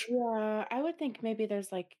strange. Yeah, I would think maybe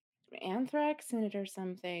there's like anthrax in it or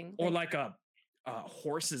something. Or like a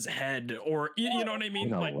horse's head, or you know what I mean?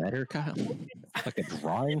 In a Like letter, Kyle? Like a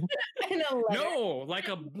drawing? In a letter. no, like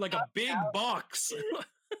a big box.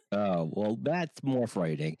 Oh, well, that's more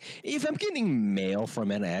frightening. If I'm getting mail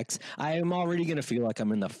from an ex, I am already going to feel like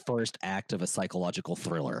I'm in the first act of a psychological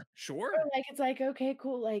thriller. Sure. Or like it's like, okay,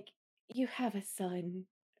 cool, like you have a son,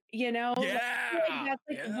 you know? Yeah. Like, that's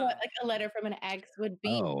like what like a letter from an ex would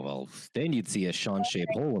be. Oh, well, then you'd see a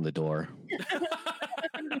Sean-shaped hole in the door.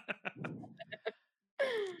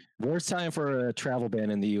 Worst time for a travel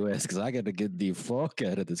ban in the U.S. because I got to get the fuck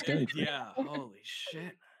out of this country. Yeah. Holy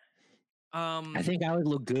shit. I think I would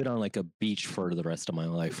look good on like a beach for the rest of my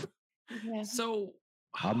life. Yeah. So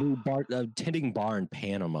I'll be tending bar in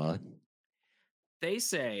Panama. they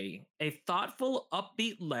say a thoughtful,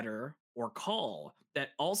 upbeat letter or call that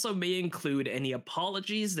also may include any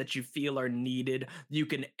apologies that you feel are needed. You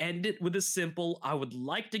can end it with a simple, I would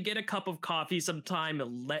like to get a cup of coffee sometime.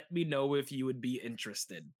 Let me know if you would be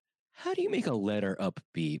interested. How do you make a letter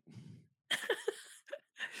upbeat?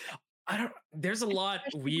 There's a lot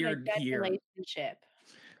Especially weird like that here. relationship.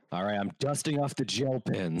 All right, I'm dusting off the gel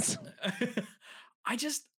pens.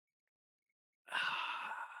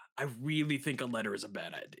 I really think a letter is a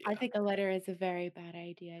bad idea. I think a letter is a very bad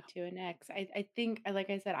idea to an ex. I think, like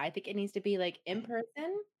I said, I think it needs to be like in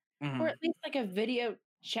person or at least like a video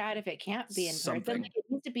chat if it can't be in person. Like, it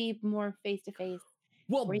needs to be more face to face.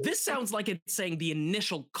 Well, this sounds like it's saying the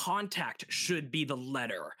initial contact should be the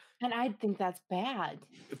letter. And I think that's bad.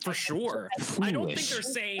 For sure. I don't think they're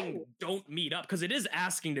saying don't meet up because it is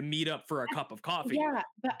asking to meet up for a cup of coffee. Yeah,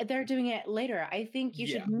 but they're doing it later. I think you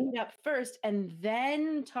should meet up first and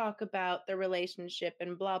then talk about the relationship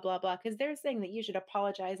and blah, blah, blah. Because they're saying that you should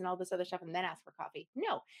apologize and all this other stuff and then ask for coffee.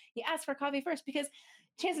 No, you ask for coffee first because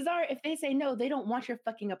chances are if they say no, they don't want your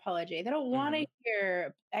fucking apology. They don't want to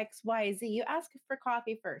hear X, Y, Z. You ask for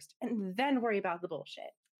coffee first and then worry about the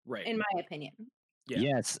bullshit. Right. In my opinion. Yeah.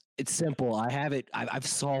 Yes, it's simple. I have it. I've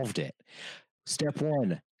solved it. Step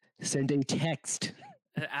 1, send a text.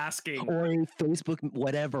 Asking. Or a Facebook,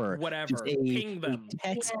 whatever. Whatever. Ping them.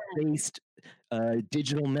 Text-based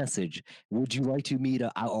digital message. Would you like to meet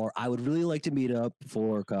up? Or I would really like to meet up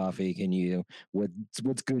for coffee. Can you?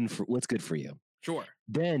 What's good for you? Sure.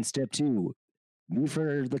 Then step 2, meet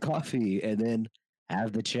for the coffee and then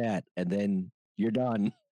have the chat and then you're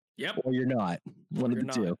done. Yep. Or you're not. One of the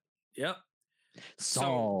two. Yep.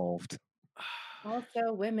 Solved.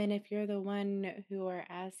 Also, women, if you're the one who are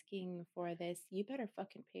asking for this, you better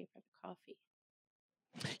fucking pay for the coffee.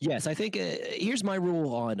 Yes, I think here's my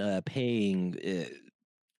rule on paying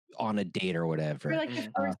on a date or whatever. For like the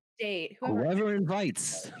first date. Whoever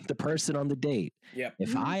invites the person on the date. Yep.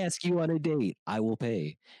 If I ask you on a date, I will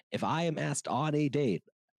pay. If I am asked on a date,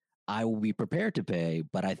 I will be prepared to pay,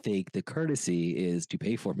 but I think the courtesy is to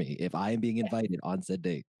pay for me if I am being invited on said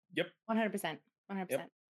date. Yep. 100%. 100%. Yep.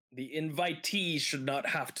 The invitee should not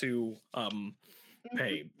have to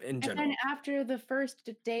pay in general. And then after the first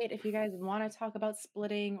date, if you guys want to talk about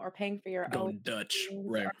splitting or paying for your own Dutch,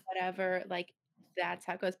 right? Or whatever, like that's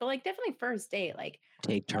how it goes. But like definitely first date, like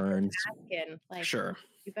take turns. Asking, like, sure.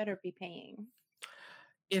 You better be paying.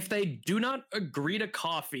 If they do not agree to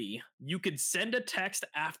coffee, you could send a text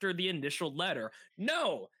after the initial letter.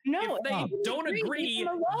 No. If they don't agree,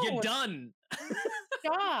 you're done.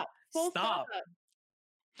 Stop. Stop.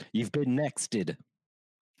 You've been nexted.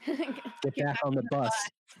 Get back on the bus.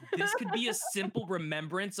 This could be a simple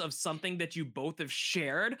remembrance of something that you both have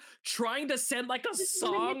shared. Trying to send like a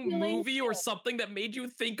song, movie, or something that made you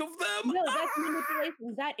think of them. No, that's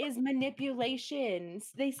manipulation. That is manipulation.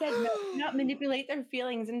 They said no, not manipulate their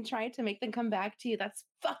feelings and try to make them come back to you. That's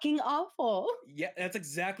fucking awful. Yeah, that's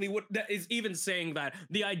exactly what that is. Even saying that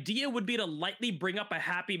the idea would be to lightly bring up a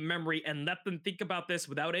happy memory and let them think about this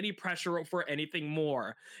without any pressure for anything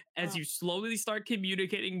more. As you slowly start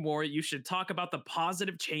communicating more, you should talk about the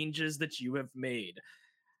positive changes that you have made.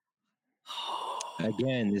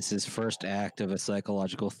 Again, this is first act of a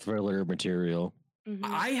psychological thriller material.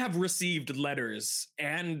 I have received letters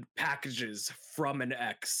and packages from an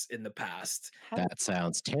ex in the past. That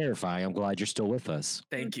sounds terrifying. I'm glad you're still with us.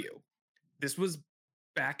 Thank you. This was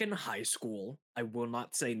back in high school. I will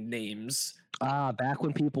not say names. Back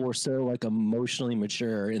when people were so like emotionally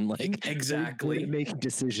mature and like exactly making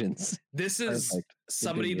decisions. This is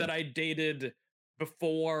somebody that I dated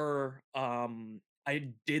before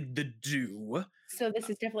I did the do. So this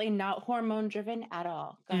is definitely not hormone driven at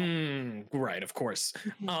all. Right, of course.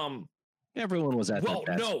 Everyone was at well,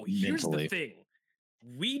 their best no, here's mentally. the thing.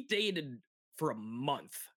 We dated for a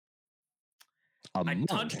month. I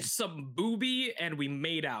touched some boobie and we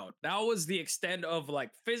made out. That was the extent of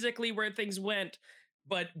like physically where things went,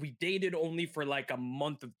 but we dated only for like a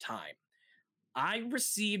month of time. I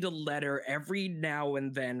received a letter every now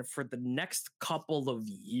and then for the next couple of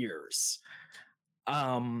years.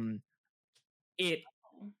 It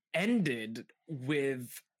ended with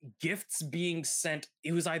gifts being sent.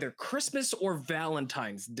 It was either Christmas or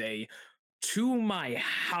Valentine's Day to my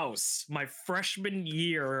house my freshman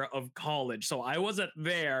year of college. So I wasn't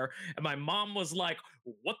there, and my mom was like,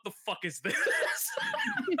 "What the fuck is this?"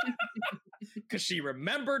 Because she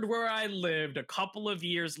remembered where I lived a couple of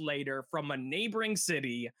years later from a neighboring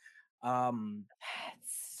city.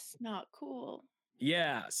 That's not cool.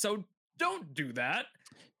 Yeah, so don't do that.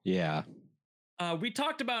 Yeah. We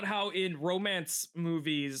talked about how in romance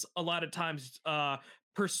movies, a lot of times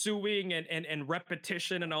pursuing and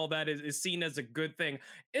repetition and all that is seen as a good thing.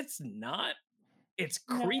 It's not. It's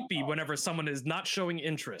creepy whenever someone is not showing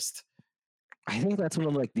interest. I think that's one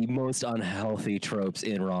of like the most unhealthy tropes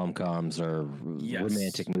in rom-coms or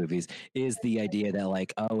romantic movies is the idea that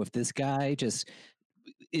like, oh, if this guy just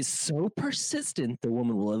is so persistent, the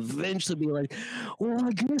woman will eventually be like, well,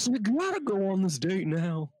 I guess we gotta go on this date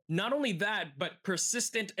now. Not only that, but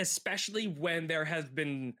persistent, especially when there has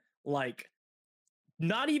been like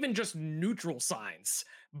not even just neutral signs,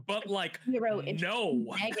 but like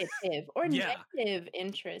negative or negative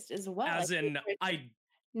interest as well. As like in, I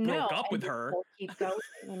broke up with her. Keep going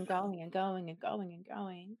and going and going and going and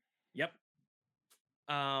going. Yep.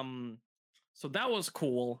 So that was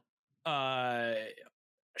cool.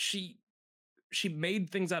 She made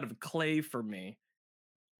things out of clay for me.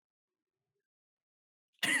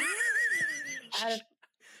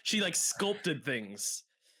 She like sculpted things.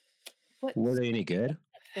 Were they any good?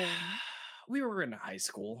 We were in high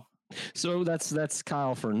school. So that's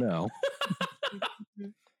Kyle for no.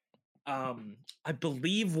 I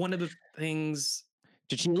believe one of the things.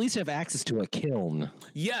 Did she at least have access to a kiln?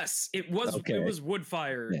 Yes, it was wood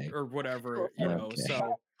fired or whatever, you know.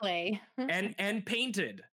 So clay and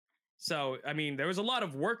painted. So I mean, there was a lot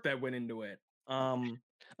of work that went into it.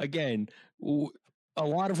 Again, a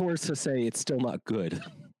lot of words to say it's still not good.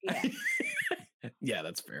 Yeah, yeah,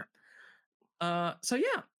 that's fair. So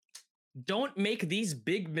yeah, don't make these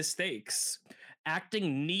big mistakes.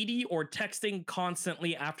 Acting needy or texting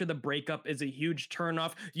constantly after the breakup is a huge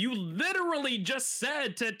turnoff. You literally just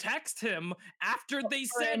said to text him after they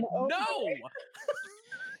said no.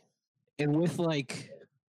 And with like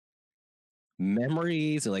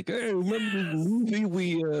memories, like, hey, remember the movie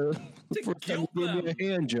we first time you gave me a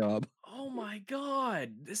hand job. Oh my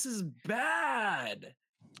god, this is bad.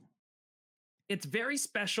 It's very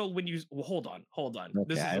special when you hold on.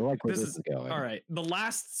 Okay, I like where this is going. All right. The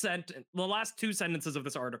last two sentences of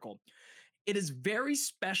this article. It is very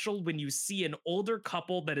special when you see an older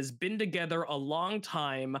couple that has been together a long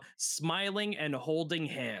time, smiling and holding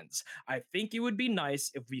hands. I think it would be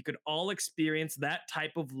nice if we could all experience that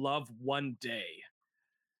type of love one day.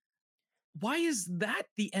 Why is that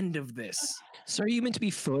the end of this? So are you meant to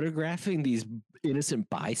be photographing these innocent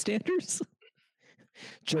bystanders?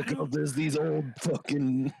 Check out these old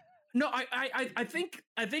fucking. No, I think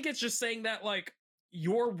it's just saying that like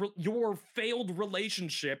your failed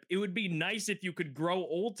relationship. It would be nice if you could grow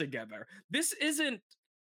old together. This isn't.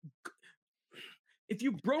 If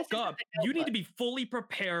you broke up, you need to be fully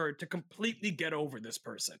prepared to completely get over this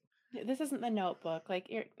person. This isn't the Notebook. Like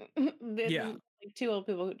like two old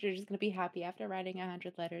people. You're just gonna be happy after writing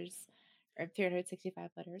 100 letters or 365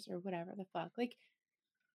 letters or whatever the fuck. Like.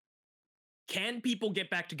 Can people get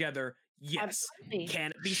back together? Yes. Absolutely.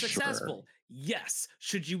 Can it be successful? Yes.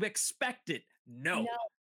 Should you expect it? No.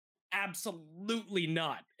 Absolutely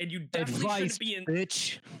not. And you definitely shouldn't be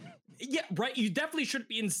bitch. Yeah, right. You definitely shouldn't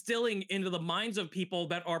be instilling into the minds of people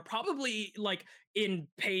that are probably like in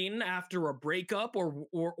pain after a breakup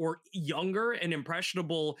or younger and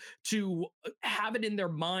impressionable to have it in their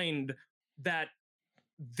mind that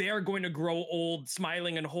they're going to grow old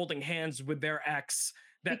smiling and holding hands with their ex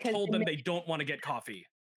that told them they don't want to get coffee.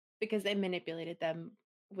 Because they manipulated them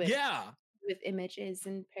with images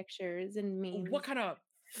and pictures and memes. What kind of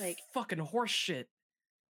fucking horse shit?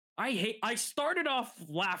 I started off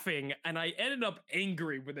laughing and I ended up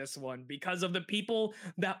angry with this one because of the people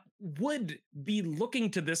that would be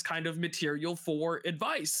looking to this kind of material for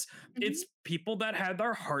advice. Mm-hmm. It's people that had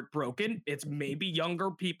their heart broken. It's maybe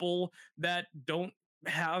younger people that don't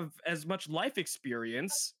have as much life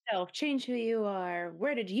experience. Change who you are.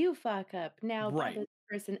 Where did you fuck up? Now love this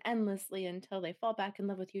person endlessly until they fall back in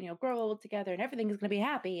love with you and you'll grow old together and everything is going to be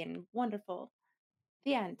happy and wonderful.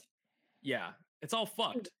 The end. Yeah, it's all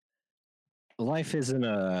fucked. Life isn't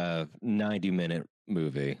a 90-minute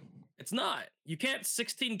movie. It's not. You can't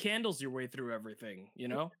 16 candles your way through everything, you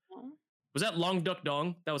know? Was that Long Duck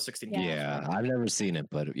Dong? That was 16 candles. Yeah, I've never seen it,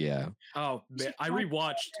 but yeah. Oh, man, I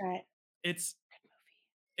rewatched. It's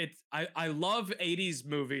I love 80s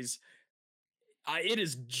movies. It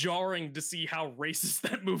is jarring to see how racist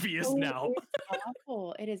that movie is now. It's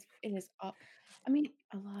awful. It is awful. I mean,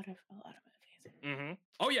 a lot of movies. Mm-hmm.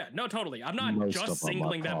 Oh yeah, no, totally. I'm not just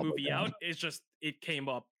singling that movie out. It's just it came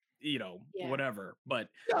up, whatever. But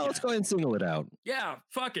let's go ahead and single it out. Yeah,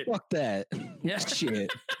 fuck it. Fuck that. Yeah,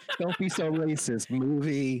 shit. Don't be so racist.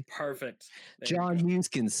 Movie. Perfect. John Hughes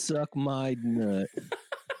can suck my nut.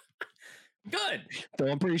 Good. Though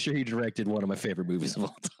I'm pretty sure he directed one of my favorite movies of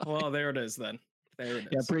all time. Well, there it is then. There it is.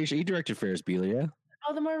 Yeah, I'm pretty sure he directed Ferris Bueller, yeah?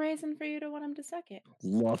 All the more reason for you to want him to suck it.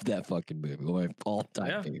 Love that fucking movie. One of my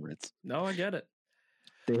all-time favorites. No, I get it.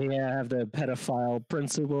 They have the pedophile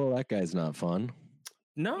principal. That guy's not fun.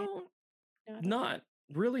 No, not.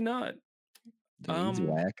 Really not. He's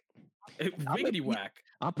whack. Wiggity whack.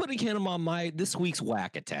 I'm putting him on this week's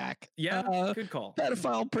whack attack. Yeah, good call.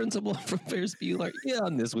 Pedophile principal from Ferris Bueller. Yeah,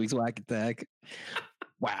 on this week's whack attack.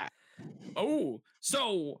 Whack. Oh,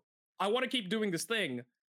 so I want to keep doing this thing.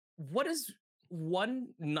 What is one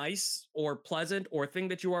nice or pleasant or thing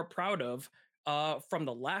that you are proud of from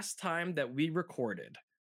the last time that we recorded?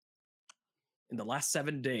 In the last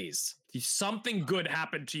 7 days. Something good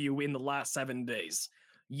happened to you in the last 7 days.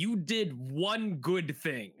 You did one good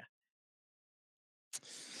thing.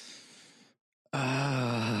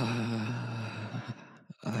 I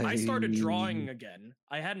started drawing again.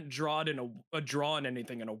 I hadn't drawn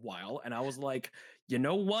anything in a while, and I was like, you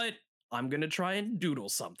know what? I'm gonna try and doodle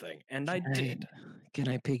something, and I did. Can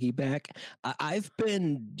I piggyback? I've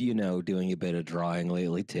been, doing a bit of drawing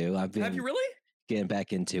lately too. Have you really? Getting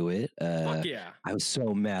back into it. Fuck yeah. I was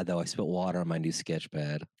so mad though. I spilled water on my new sketch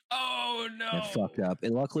pad. Oh no. I fucked up.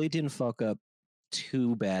 And luckily it didn't fuck up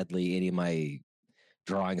too badly any of my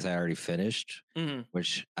drawings I already finished,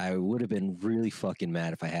 which I would have been really fucking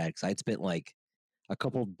mad if I had, because I'd spent like a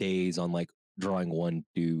couple days on like drawing one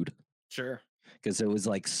dude. Sure. Because it was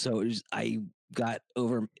like I got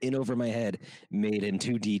over my head, made him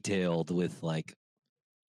too detailed with like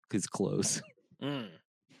his clothes.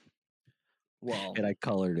 Well, and I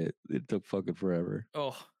colored it. It took fucking forever.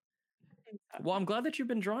 Oh, well, I'm glad that you've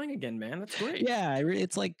been drawing again, man. That's great. Yeah,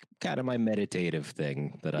 it's like kind of my meditative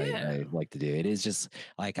thing that I like to do. It is just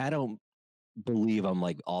like, I don't believe I'm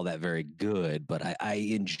like all that very good, but I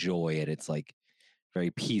enjoy it. It's like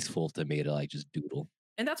very peaceful to me to like just doodle.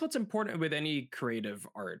 And that's what's important with any creative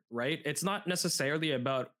art, right? It's not necessarily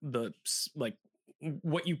about the like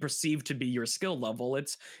what you perceive to be your skill level.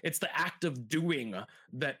 It's the act of doing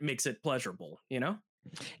that makes it pleasurable,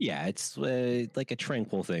 Yeah, it's like a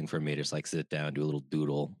tranquil thing for me to just like sit down, do a little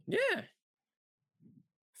doodle. Yeah.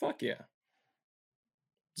 Fuck yeah.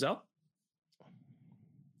 Zell?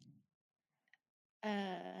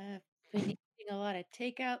 Been eating a lot of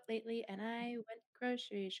takeout lately, and I went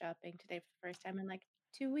grocery shopping today for the first time in like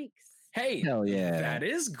 2 weeks. Hey, hell yeah, that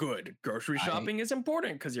is good. Grocery shopping is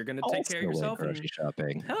important because you're going to take care of yourself. Grocery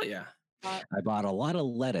shopping. Hell yeah. I bought a lot of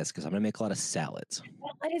lettuce because I'm going to make a lot of salads.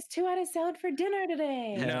 Lettuce 2 out of salad for dinner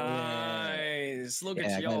today. Nice. Look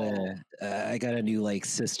at y'all. I got a new like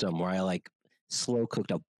system where I like slow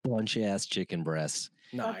cooked a bunch of ass chicken breasts.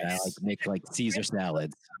 Nice. And I like make like Caesar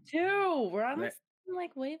salads. Too. We're on the same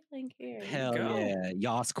like wavelength here. Hell yeah.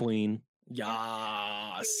 Yas queen.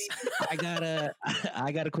 Yas. I got a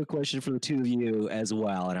quick question for the two of you as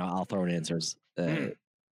well, and I'll throw in answers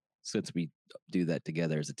since we do that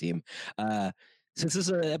together as a team. Since this is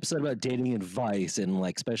an episode about dating advice and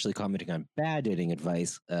like especially commenting on bad dating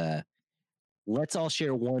advice, let's all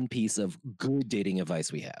share one piece of good dating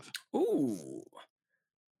advice we have. Ooh.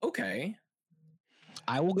 Okay.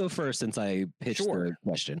 I will go first since I pitched the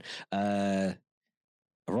question. A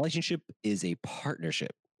relationship is a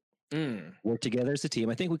partnership. Work together as a team.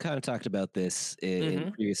 I think we kind of talked about this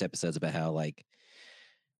in previous episodes about how like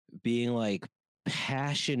being like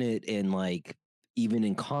passionate and like even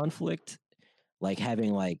in conflict, like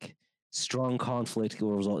having like strong conflict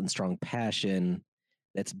will result in strong passion.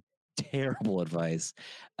 That's terrible advice.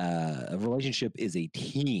 A relationship is a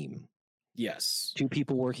team. Yes. Two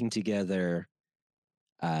people working together.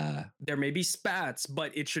 There may be spats,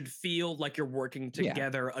 but it should feel like you're working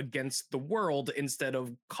together against the world instead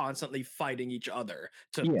of constantly fighting each other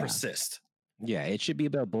to persist. Yeah, it should be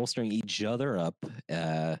about bolstering each other up.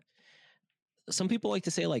 Some people like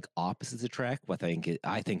to say like opposites attract, but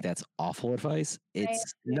I think that's awful advice.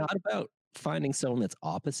 It's not about finding someone that's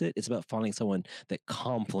opposite. It's about finding someone that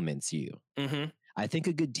complements you. I think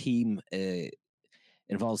a good team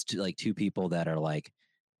involves two people that are like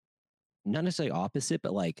not necessarily opposite,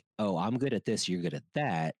 but like, oh, I'm good at this, you're good at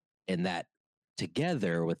that, and that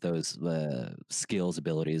together with those skills,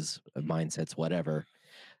 abilities, mindsets, whatever,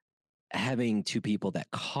 having two people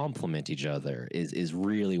that complement each other is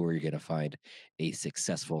really where you're going to find a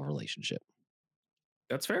successful relationship.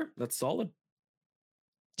 That's fair. That's solid.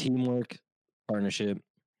 Teamwork, partnership,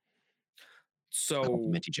 so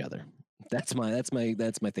complement each other. That's my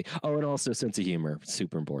thing. Oh, and also sense of humor,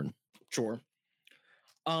 super important. Sure.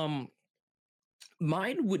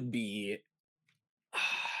 Mine would be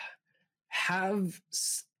have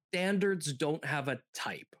standards, don't have a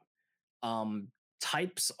type.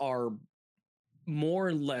 Types are more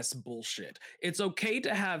or less bullshit. It's okay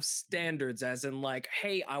to have standards, as in like,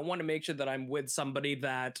 hey, I want to make sure that I'm with somebody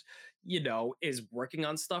that, you know, is working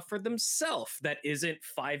on stuff for themselves, that isn't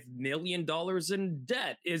 $5 million in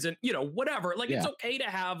debt, isn't, you know, whatever. Like, it's okay to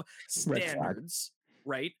have standards,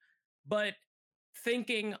 right? But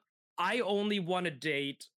thinking I only want to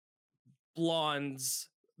date blondes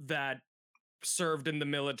that served in the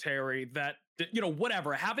military, that, you know,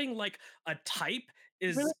 whatever, having like a type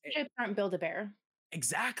is relationships aren't Build-A-Bear.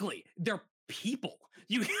 Exactly. They're people.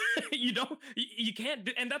 You you can't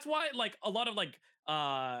do, and that's why like a lot of like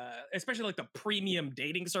especially like the premium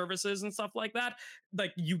dating services and stuff like that,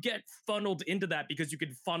 like you get funneled into that because you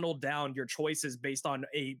can funnel down your choices based on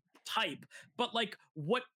a type. But like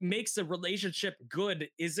what makes a relationship good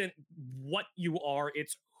isn't what you are,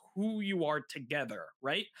 it's who you are together,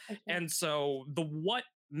 right? Okay. And so the what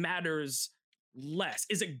matters less.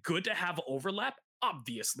 Is it good to have overlap?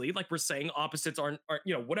 Obviously, like we're saying, opposites aren't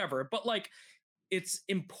you know, whatever, but like it's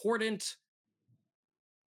important.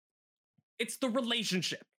 It's the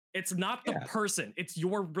relationship. It's not the person. It's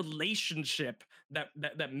your relationship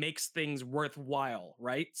that makes things worthwhile,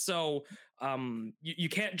 right? So you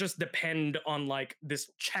can't just depend on like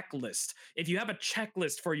this checklist. If you have a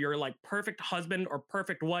checklist for your like perfect husband or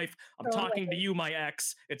perfect wife, I'm talking to you, my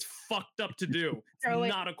ex. It's fucked up to do.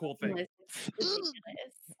 It's not a cool thing.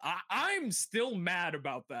 I'm still mad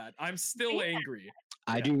about that. I'm still angry.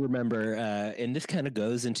 I do remember, and this kind of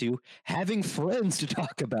goes into having friends to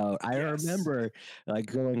talk about. I remember like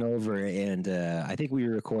going over, and I think we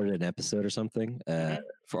recorded an episode or something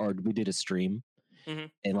or we did a stream.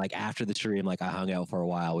 And like after the stream, like I hung out for a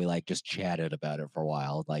while. We like just chatted about it for a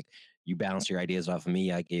while. Like you bounced your ideas off of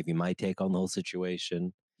me. I gave you my take on the whole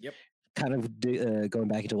situation. Yep. Kind of going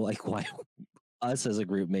back into like why us as a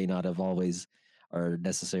group may not have always or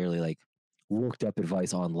necessarily like looked up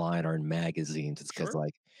advice online or in magazines. It's because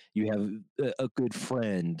like you have a good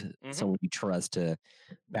friend, someone you trust to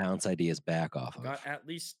bounce ideas back off of. Got at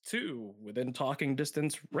least two within talking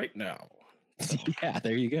distance right now. Yeah,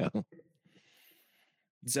 there you go.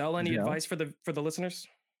 Zell, any advice for the listeners?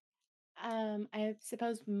 I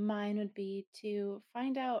suppose mine would be to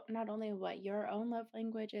find out not only what your own love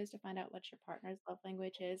language is, to find out what your partner's love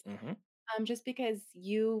language is. Just because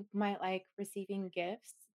you might like receiving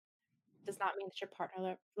gifts does not mean that your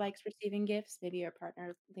partner likes receiving gifts. Maybe your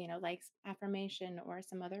partner, you know, likes affirmation or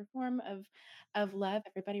some other form of love.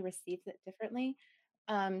 Everybody receives it differently.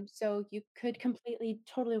 So you could completely,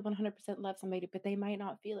 totally 100% love somebody, but they might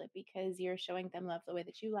not feel it because you're showing them love the way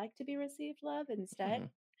that you like to be received love instead.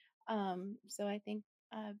 So I think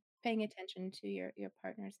paying attention to your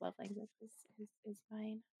partner's love language is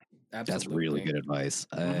fine. Absolutely. That's really good advice.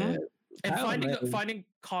 And finding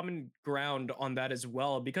common ground on that as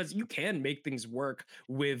well, because you can make things work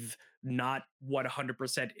with not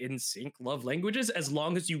 100% in sync love languages, as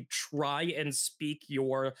long as you try and speak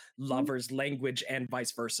your lover's language and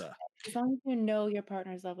vice versa. As long as you know your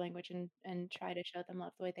partner's love language and try to show them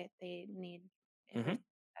love the way that they need,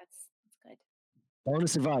 that's good.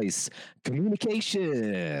 Bonus advice: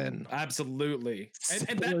 communication. Absolutely,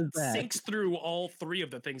 and that sinks through all three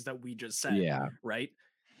of the things that we just said. Yeah, right.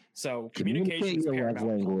 So communicate your love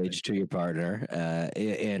language to your partner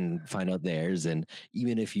and find out theirs. And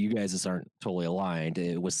even if you guys aren't totally aligned,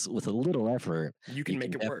 with a little effort, you can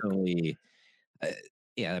make it work.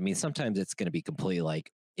 Yeah, I mean, sometimes it's going to be completely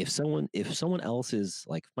like if someone else is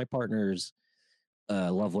like my partner's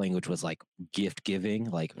love language was like gift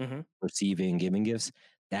giving, like receiving, giving gifts.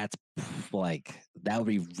 That's like that would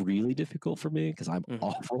be really difficult for me because I'm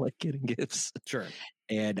awful at getting gifts. Sure.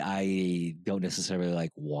 And I don't necessarily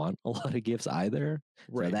like want a lot of gifts either.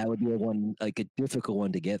 Right. So that would be a difficult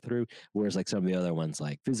one to get through. Whereas like some of the other ones,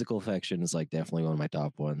 like physical affection is like definitely one of my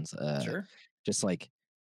top ones. Sure. Just like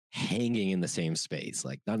hanging in the same space,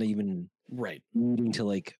 like not even right needing to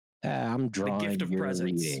like I'm drawing. The gift of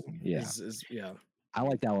presence. Yeah. Yeah. I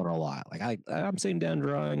like that one a lot. Like I'm sitting down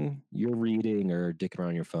drawing, you're reading or dicking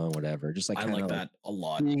around your phone, whatever. Just like I kind like of that a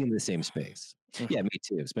lot. being in the same space. Yeah, me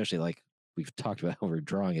too. Especially like we've talked about over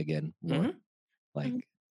drawing again more. Like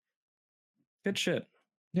good shit.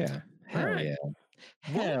 Yeah. Hell yeah.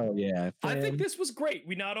 Hell yeah. I think this was great.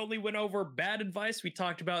 We not only went over bad advice, we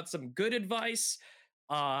talked about some good advice.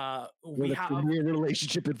 We have a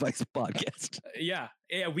relationship advice podcast. Yeah,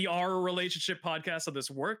 we are a relationship podcast, so this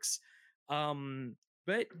works.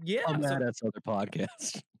 But yeah, I'm mad at other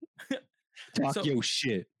podcasts. Talk your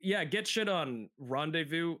shit. Yeah, get shit on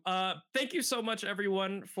Rendezvous. Thank you so much,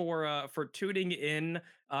 everyone, for tuning in.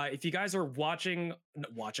 If you guys are if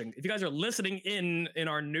you guys are listening in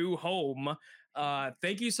our new home,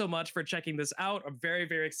 thank you so much for checking this out. I'm very,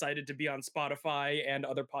 very excited to be on Spotify and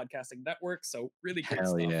other podcasting networks. So really great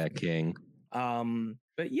Hell stuff. Yeah, King.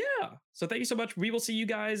 But yeah, so thank you so much. We will see you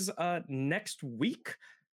guys next week.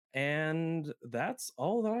 And that's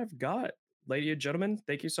all that I've got. Ladies and gentlemen,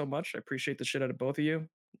 thank you so much. I appreciate the shit out of both of you.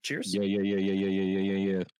 Cheers.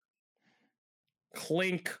 Yeah.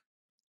 Clink.